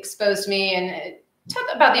 really exposed me and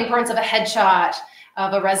talked about the importance of a headshot,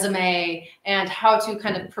 of a resume, and how to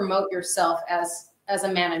kind of promote yourself as a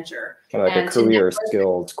manager. Kind of like a career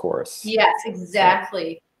skills course. Yes,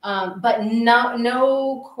 exactly. But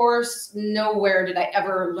no course, nowhere did I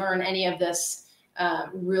ever learn any of this.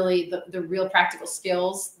 Really, the real practical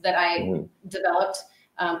skills that I developed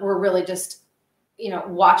were really just, you know,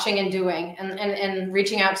 watching and doing, and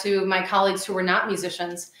reaching out to my colleagues who were not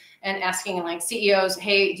musicians and asking, like, CEOs,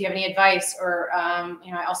 hey, do you have any advice? Or,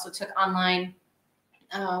 you know, I also took online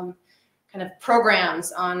kind of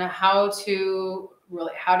programs on how to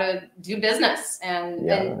do business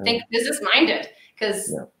and think business minded,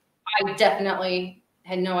 because I definitely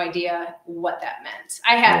had no idea what that meant.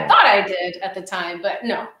 I had thought I did at the time, but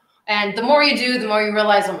no. And the more you do, the more you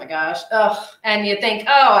realize, oh my gosh, and you think,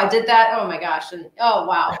 oh, I did that, oh my gosh, and oh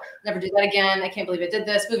wow, never do that again. I can't believe I did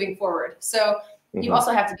this. Moving forward, so you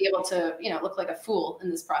also have to be able to, you know, look like a fool in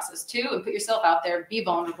this process too, and put yourself out there, be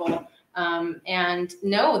vulnerable, and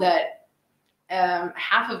know that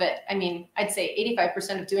half of it, I mean, I'd say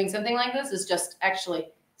 85% of doing something like this is just actually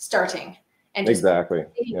starting and just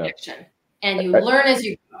taking action. And you learn as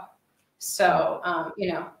you go. So,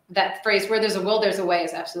 you know, that phrase, where there's a will, there's a way,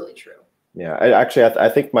 is absolutely true. Yeah, I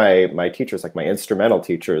think my teachers, like my instrumental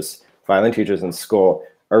teachers, violin teachers in school,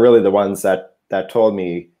 are really the ones that told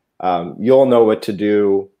me, you'll know what to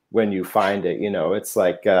do when you find it. You know, it's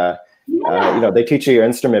like, you know, they teach you your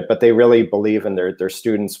instrument, but they really believe in their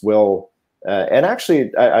students will. And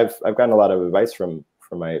actually, I've gotten a lot of advice from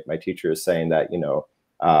my teachers saying that, you know,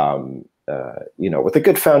 with a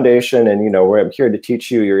good foundation, and, you know, I'm here to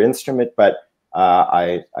teach you your instrument, but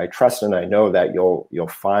I trust and I know that you'll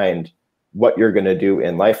find what you're going to do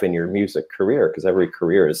in life in your music career, because every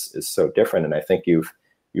career is so different. And I think you've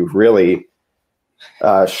really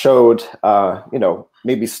showed, you know,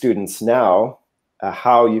 maybe students now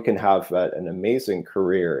how you can have an amazing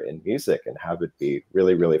career in music and have it be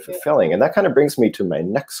really, really fulfilling. And that kind of brings me to my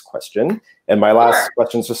next question. And my last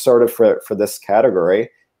questions are sort of for this category.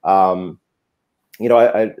 You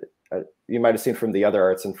know, you might have seen from the other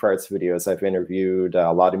Arts and for Arts videos, I've interviewed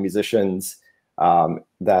a lot of musicians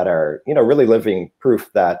that are, you know, really living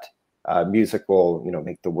proof that music will, you know,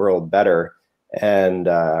 make the world better. And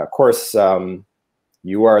of course,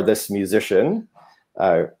 you are this musician,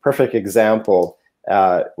 perfect example.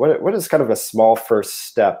 What is kind of a small first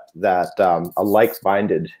step that a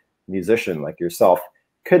like-minded musician like yourself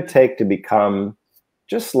could take to become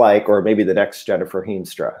just like, or maybe the next Jennifer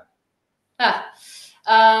Heemstra?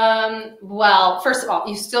 Well, first of all,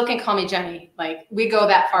 you still can call me Jenny. Like, we go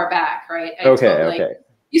that far back, right? Okay.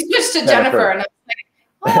 You switched to Jennifer, and I was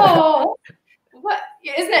like, oh, what?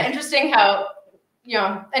 Isn't it interesting how, you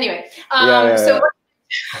know, anyway. So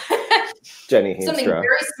Jenny Heemstra. Something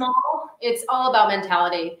very small. It's all about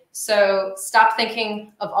mentality. So stop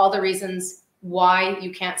thinking of all the reasons why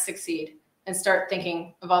you can't succeed, and start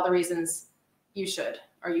thinking of all the reasons you should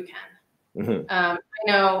or you can. I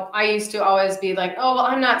know I used to always be like, oh, well,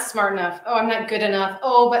 I'm not smart enough. Oh, I'm not good enough.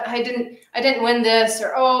 Oh, but I didn't win this,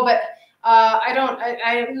 or oh, but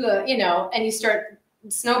you know, and you start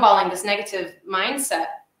snowballing this negative mindset.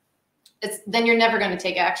 Then you're never going to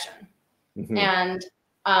take action. And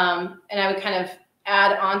I would kind of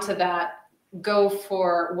add on to that, go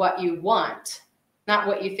for what you want, not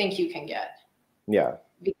what you think you can get. Yeah.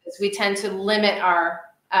 Because we tend to limit our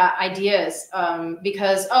ideas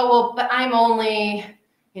because, oh, well, but I'm only,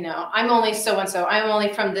 you know, I'm only so-and-so. I'm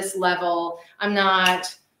only from this level. I'm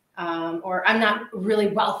not, or I'm not really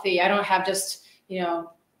wealthy. I don't have just, you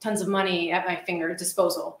know, tons of money at my finger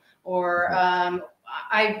disposal, or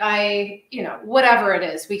I, you know, whatever it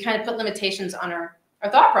is, we kind of put limitations on our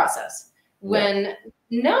thought process, when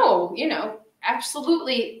no, you know,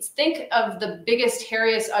 absolutely think of the biggest,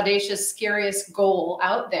 hairiest, audacious, scariest goal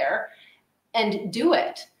out there and do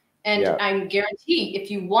it. And I guarantee,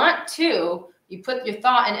 if you want to, you put your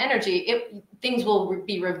thought and energy, things will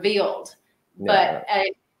be revealed. But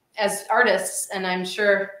as artists, and I'm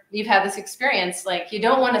sure you've had this experience, like, you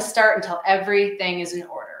don't want to start until everything is in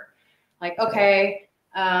order. Like, okay,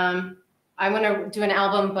 I want to do an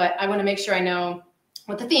album, but I want to make sure I know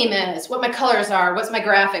what the theme is, what my colors are, what's my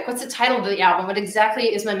graphic, what's the title of the album, what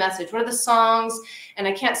exactly is my message, what are the songs, and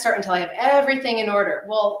I can't start until I have everything in order.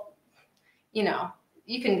 Well, you know,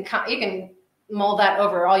 you can mull that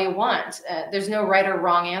over all you want. There's no right or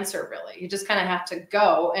wrong answer, really. You just kind of have to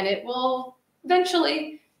go, and it will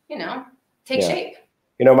eventually, you know, take shape.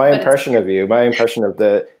 You know, my impression of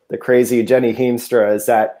the crazy Jenny Heemstra is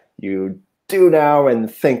that you do now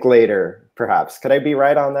and think later, perhaps. Could I be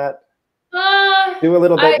right on that? Do a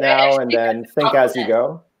little bit now and then think as you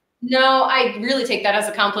go? No, I really take that as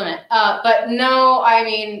a compliment. But no, I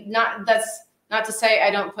mean, that's not to say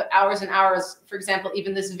I don't put hours and hours. For example,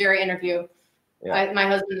 even this very interview, my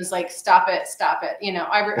husband was like, stop it. You know,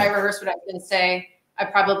 I rehearsed what I was going to say. I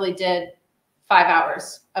probably did 5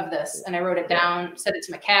 hours of this, and I wrote it down, said it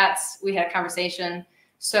to my cats. We had a conversation.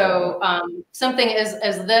 So something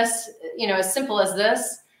as this, you know, as simple as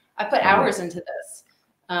this, I put hours into this.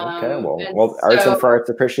 Okay, well, Arts and Farts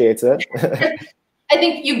appreciates it. I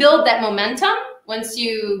think you build that momentum once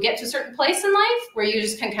you get to a certain place in life where you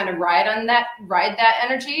just can kind of ride that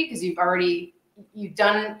energy, because you've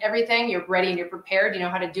done everything, you're ready and you're prepared, you know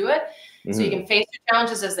how to do it. So you can face your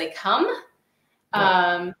challenges as they come.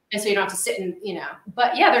 And so you don't have to sit and, you know,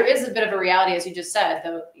 but yeah, there is a bit of a reality, as you just said,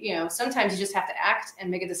 though, you know, sometimes you just have to act and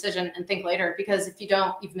make a decision and think later, because if you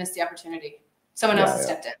don't, you've missed the opportunity. Someone else has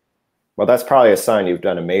stepped in. Well, that's probably a sign you've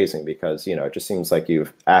done amazing, because, you know, it just seems like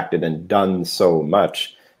you've acted and done so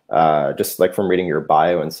much, just like from reading your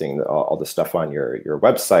bio and seeing all the stuff on your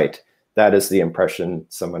website. That is the impression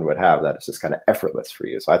someone would have, that it's just kind of effortless for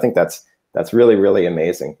you. So I think that's really, really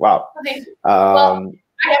amazing. Wow. Okay. Well,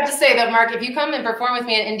 I have to say that, Mark, if you come and perform with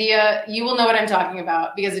me in India, you will know what I'm talking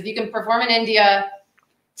about, because if you can perform in India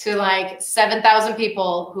to like 7,000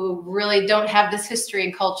 people who really don't have this history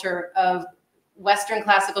and culture of Western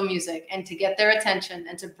classical music, and to get their attention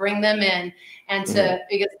and to bring them in, and to,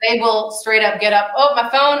 because they will straight up get up, oh, my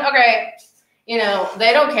phone, okay, you know,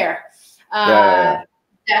 they don't care. That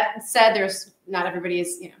said, there's not everybody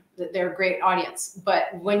is, you know, they're a great audience, but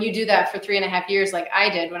when you do that for 3.5 years, like I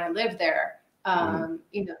did when I lived there,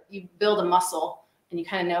 you know, you build a muscle and you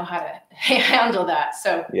kind of know how to handle that.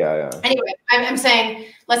 So anyway, I'm saying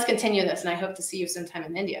let's continue this, and I hope to see you sometime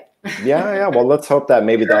in India. Well, let's hope that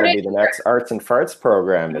maybe that'll be the next Arts and Farts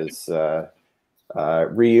program, is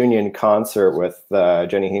reunion concert with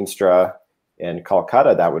Jenny Heemstra in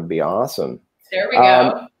Calcutta. That would be awesome. There we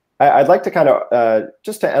go. I'd like to kind of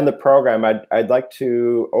just to end the program, I'd like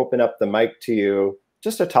to open up the mic to you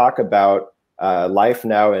just to talk about life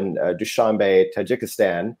now in Dushanbe,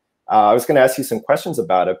 Tajikistan. I was going to ask you some questions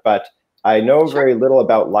about it, but I know very little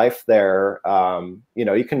about life there. You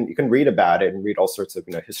know, you can read about it and read all sorts of,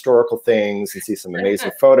 you know, historical things and see some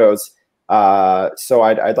amazing photos. So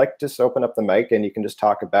I'd like to just open up the mic, and you can just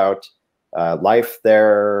talk about life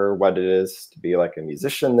there, what it is to be like a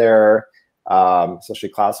musician there, especially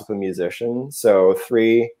classical musician. So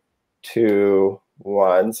 3, 2,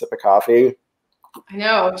 1, sip of coffee. I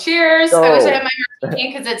know. Cheers. I wish I had my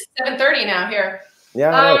martini, because it's 7:30 now here.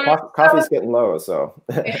 Yeah, coffee's getting low, so.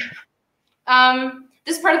 This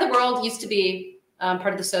part of the world used to be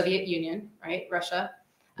part of the Soviet Union, right? Russia.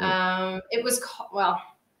 It was well,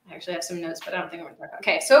 I actually have some notes, but I don't think I'm going to talk about.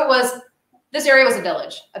 Okay, so this area was a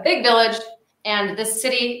village, a big village, and this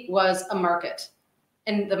city was a market.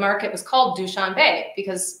 And the market was called Dushanbe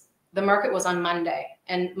because the market was on Monday,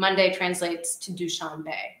 and Monday translates to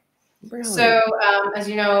Dushanbe. Really? So, as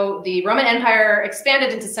you know, the Roman Empire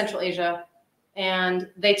expanded into Central Asia, and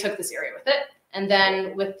they took this area with it. And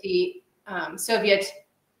then with the Soviet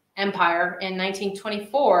Empire in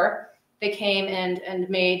 1924, they came and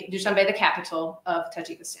made Dushanbe the capital of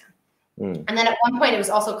Tajikistan. And then at one point, it was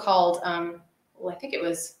also called, well, I think it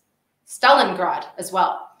was Stalingrad as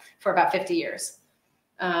well, for about 50 years.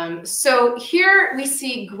 So here we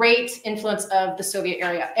see great influence of the Soviet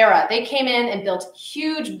era. They came in and built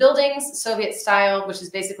huge buildings, Soviet style, which is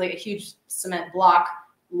basically a huge cement block,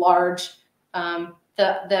 large.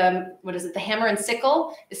 The hammer and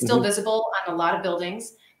sickle is still visible on a lot of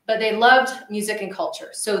buildings, but they loved music and culture.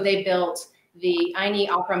 So they built the Aini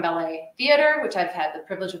Opera and Ballet Theater, which I've had the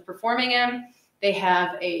privilege of performing in. They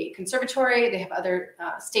have a conservatory. They have other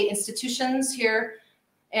state institutions here.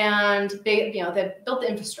 And they built the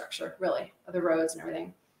infrastructure, really, of the roads and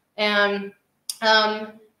everything. And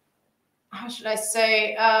how should I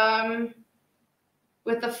say?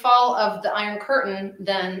 With the fall of the Iron Curtain,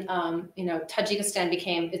 then Tajikistan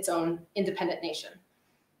became its own independent nation.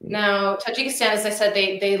 Now, Tajikistan, as I said,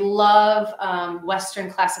 they love Western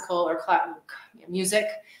classical or music.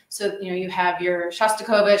 So you have your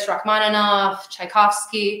Shostakovich, Rachmaninoff,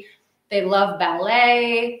 Tchaikovsky. They love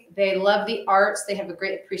ballet. They love the arts. They have a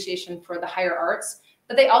great appreciation for the higher arts.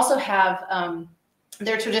 But they also have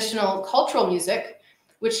their traditional cultural music,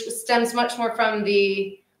 which stems much more from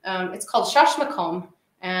the, it's called shashmakom,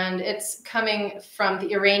 and it's coming from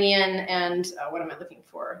the Iranian and, what am I looking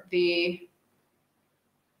for?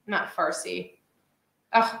 Not Farsi.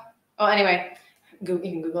 Oh, anyway, you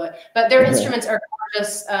can Google it. But their instruments are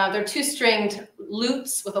gorgeous. They're two-stringed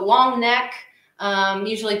lutes with a long neck.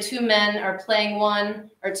 Usually two men are playing one,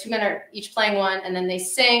 or two men are each playing one, and then they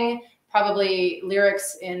sing, probably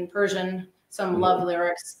lyrics in Persian. Some love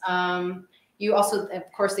lyrics. You also,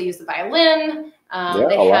 of course, they use the violin.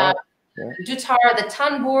 They have dutar, the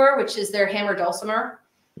tanbur, which is their hammer dulcimer.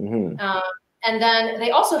 And then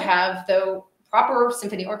they also have, though, proper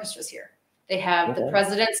symphony orchestras here. They have the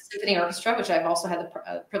President's Symphony Orchestra, which I've also had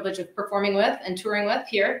the privilege of performing with and touring with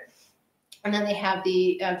here. And then they have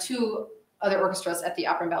the two other orchestras at the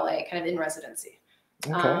Opera and Ballet, kind of in residency.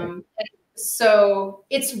 So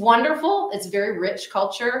it's wonderful. It's very rich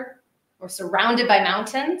culture. We're surrounded by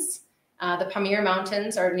mountains. The Pamir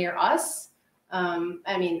Mountains are near us.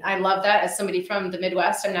 I mean, I love that. As somebody from the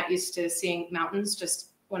Midwest, I'm not used to seeing mountains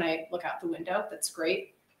just when I look out the window. That's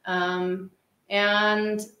great.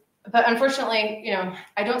 But unfortunately, you know,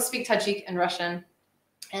 I don't speak Tajik and Russian.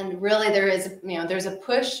 And really there is, you know, there's a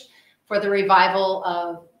push for the revival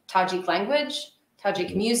of Tajik language,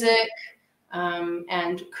 Tajik music.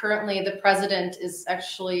 And currently the president is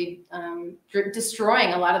actually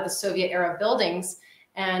destroying a lot of the Soviet era buildings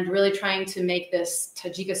and really trying to make this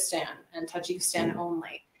Tajikistan and Tajikistan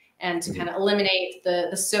only, and to kind of eliminate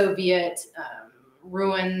the Soviet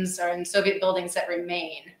ruins and Soviet buildings that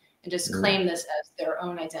remain, and just claim this as their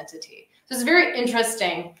own identity. So it's very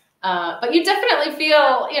interesting, but you definitely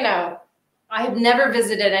feel, you know, I have never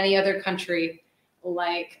visited any other country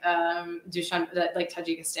like Dushanbe, like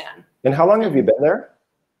Tajikistan. And how long have you been there?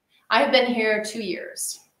 I have been here 2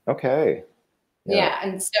 years. Okay. Yeah,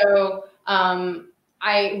 and so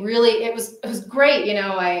it was great. You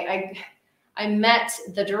know, I met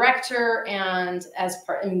the director and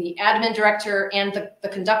the admin director and the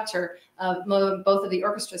conductor of both of the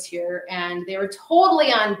orchestras here, and they were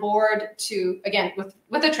totally on board to, again,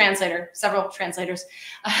 with a translator, several translators,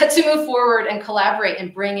 to move forward and collaborate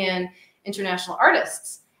and bring in international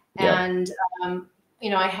artists. And you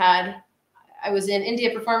know, I was in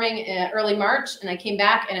India performing in early March, and I came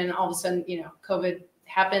back, and then all of a sudden, you know, COVID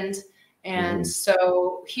happened, and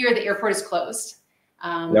so here the airport is closed.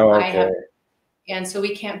 And so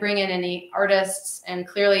we can't bring in any artists, and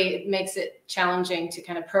clearly it makes it challenging to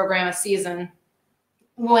kind of program a season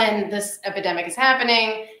when this epidemic is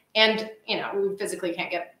happening, and you know, we physically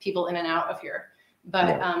can't get people in and out of here.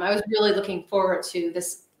 But I was really looking forward to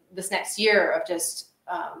this next year of just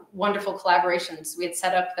wonderful collaborations. We had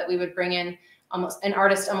set up that we would bring in almost an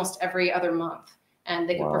artist almost every other month, and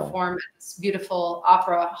they could perform at this beautiful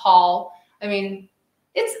opera hall. I mean,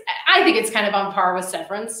 I think it's kind of on par with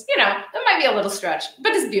Severance. You know, that might be a little stretch,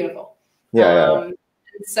 but it's beautiful.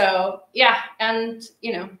 So and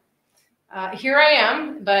you know, here I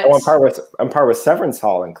am. But on par with Severance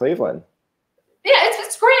Hall in Cleveland. Yeah,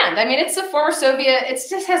 it's grand. I mean, it's a former Soviet. It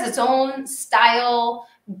just has its own style.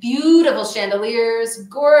 Beautiful chandeliers,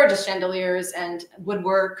 gorgeous chandeliers, and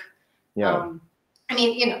woodwork. I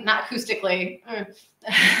mean, you know, not acoustically,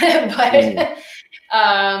 but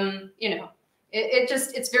you know,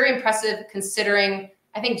 it's very impressive considering.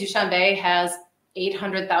 I think Dushanbe has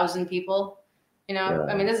 800,000 people. You know,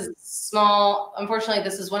 I mean, this is small. Unfortunately,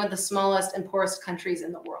 this is one of the smallest and poorest countries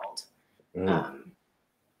in the world. But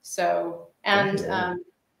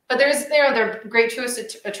there's, you know, there are great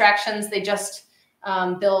tourist attractions. They just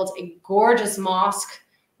build a gorgeous mosque,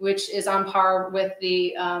 which is on par with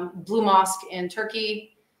the Blue Mosque in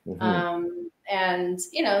Turkey. And,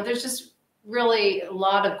 you know, there's just really a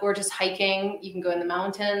lot of gorgeous hiking. You can go in the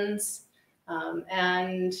mountains.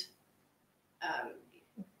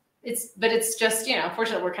 It's just, you know,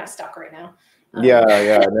 unfortunately we're kind of stuck right now.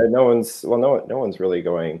 No one's really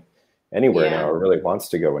going anywhere now, or really wants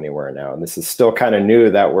to go anywhere now. And this is still kind of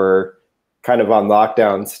new that we're kind of on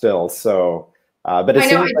lockdown still. So, but it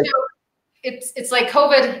seems like it's like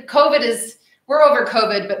COVID is, we're over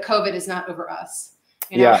COVID, but COVID is not over us.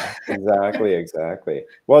 You know? Exactly.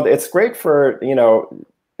 Well, it's great for, you know,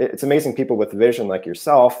 it's amazing people with vision like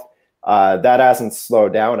yourself. That hasn't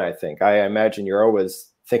slowed down, I think. I imagine you're always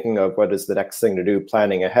thinking of what is the next thing to do,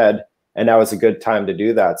 planning ahead. And now is a good time to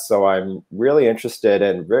do that. So I'm really interested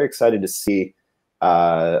and very excited to see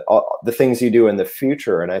all the things you do in the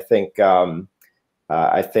future. And I think a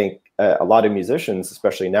lot of musicians,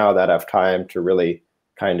 especially now that have time to really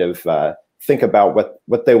kind of think about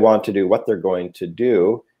what they want to do, what they're going to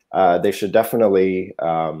do, they should definitely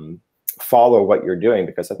follow what you're doing,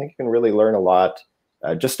 because I think you can really learn a lot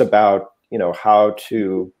just about, you know, how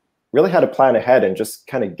to plan ahead and just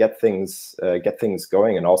kind of get things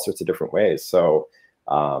going in all sorts of different ways. So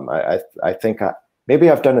I think maybe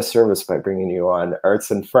I've done a service by bringing you on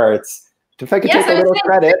Arts and Farts. If I could take a little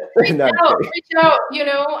credit. Reach out. You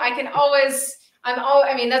know,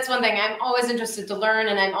 I mean, that's one thing. I'm always interested to learn,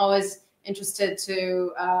 and I'm always interested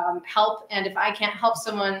to help. And if I can't help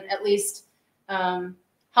someone, at least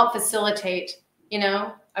help facilitate. You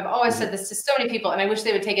know, I've always said this to so many people, and I wish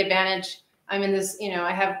they would take advantage. I'm in this, you know,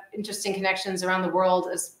 I have interesting connections around the world.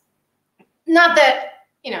 As not that,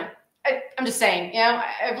 you know, I'm just saying, you know,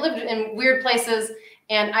 I've lived in weird places.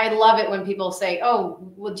 And I love it when people say, oh,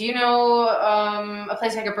 well, do you know a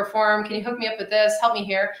place I could perform? Can you hook me up with this? Help me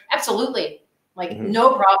here. Absolutely. Like,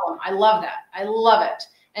 no problem. I love that. I love it.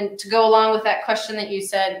 And to go along with that question that you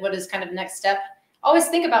said, what is kind of the next step? Always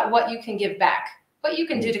think about what you can give back, what you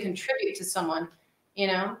can do to contribute to someone, you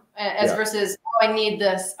know, as versus, oh, I need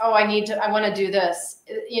this. Oh, I want to do this.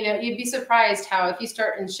 You know, you'd be surprised how if you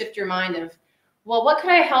start and shift your mind of, well, what can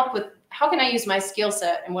I help with? How can I use my skill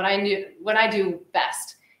set and what I do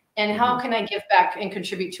best? And how can I give back and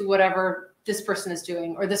contribute to whatever this person is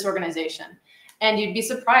doing or this organization? And you'd be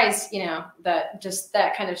surprised, you know, that just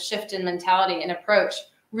that kind of shift in mentality and approach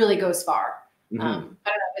really goes far. I don't know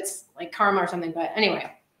if it's like karma or something, but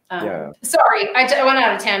anyway, sorry, I went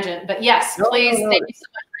out of tangent, but yes, please, thank you so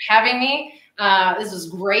much for having me. This was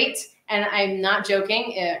great. And I'm not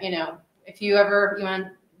joking. You know, if you want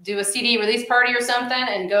to do a CD release party or something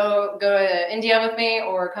and go to India with me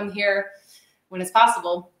or come here when it's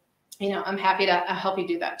possible, you know, I'm happy to help you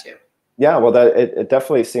do that too. Yeah, well, it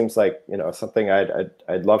definitely seems like, you know, something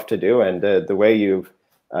I'd love to do. And the way you've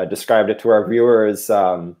described it to our viewers,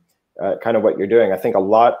 kind of what you're doing, I think a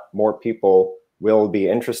lot more people will be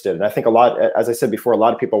interested. And I think as I said before, a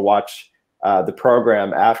lot of people watch the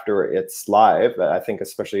program after it's live. I think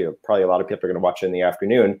especially probably a lot of people are going to watch it in the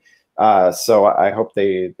afternoon. So I hope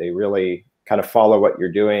they really kind of follow what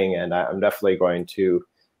you're doing, and I'm definitely going to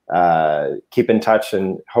keep in touch,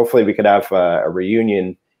 and hopefully we could have a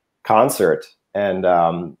reunion concert. And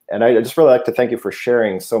I just really like to thank you for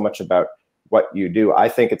sharing so much about what you do. I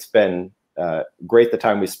think it's been great the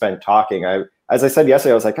time we spent talking. As I said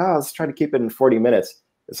yesterday, I was like, oh, let's try to keep it in 40 minutes.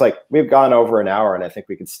 It's like we've gone over an hour, and I think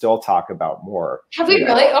we could still talk about more. Have we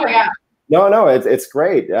really? Oh my God. No, it's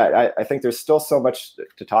great. I think there's still so much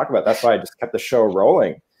to talk about. That's why I just kept the show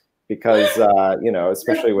rolling, because you know,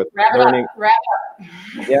 especially with learning. Wrap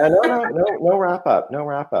up. Yeah, no wrap up. No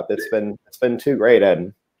wrap up. It's been too great,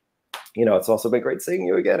 and you know, it's also been great seeing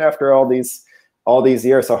you again after all these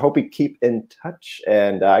years. So I hope we keep in touch,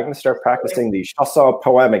 and I'm going to start practicing the chanson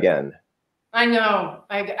poem again. I know.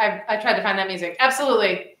 I tried to find that music.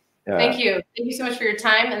 Absolutely. Yeah. Thank you so much for your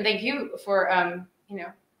time, and thank you for you know,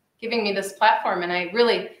 giving me this platform. And I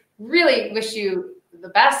really, really wish you the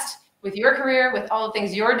best with your career, with all the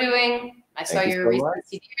things you're doing. I saw your recent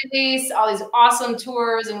CD release, all these awesome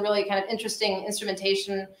tours, and really kind of interesting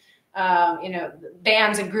instrumentation, you know,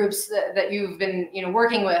 bands and groups that you've been, you know,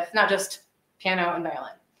 working with, not just piano and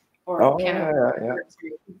violin or piano.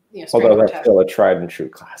 You know, although that's still a tried and true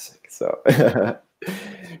classic. So great.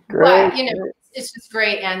 But, you know, it's just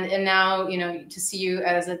great. And now, you know, to see you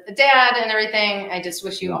as a dad and everything, I just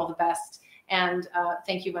wish you all the best. And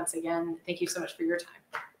thank you once again. Thank you so much for your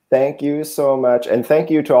time. Thank you so much. And thank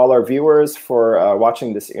you to all our viewers for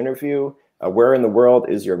watching this interview. Where in the world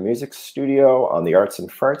is your music studio on the Arts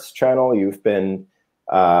and Farts channel? You've been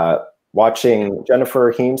watching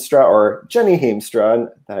Jennifer Heemstra, or Jenny Heemstra,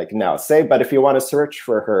 that I can now say. But if you want to search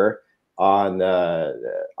for her on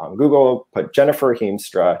Google, put Jennifer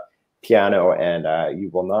Heemstra piano, and you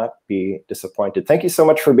will not be disappointed. Thank you so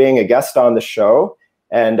much for being a guest on the show,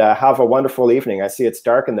 and have a wonderful evening. I see it's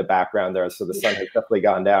dark in the background there, so the sun has definitely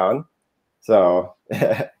gone down. So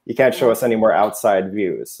you can't show us any more outside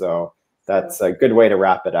views. So that's a good way to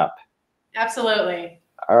wrap it up. Absolutely.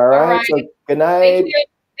 All right. So good night.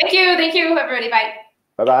 Thank you. Thank you, everybody. Bye.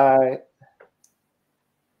 Bye-bye.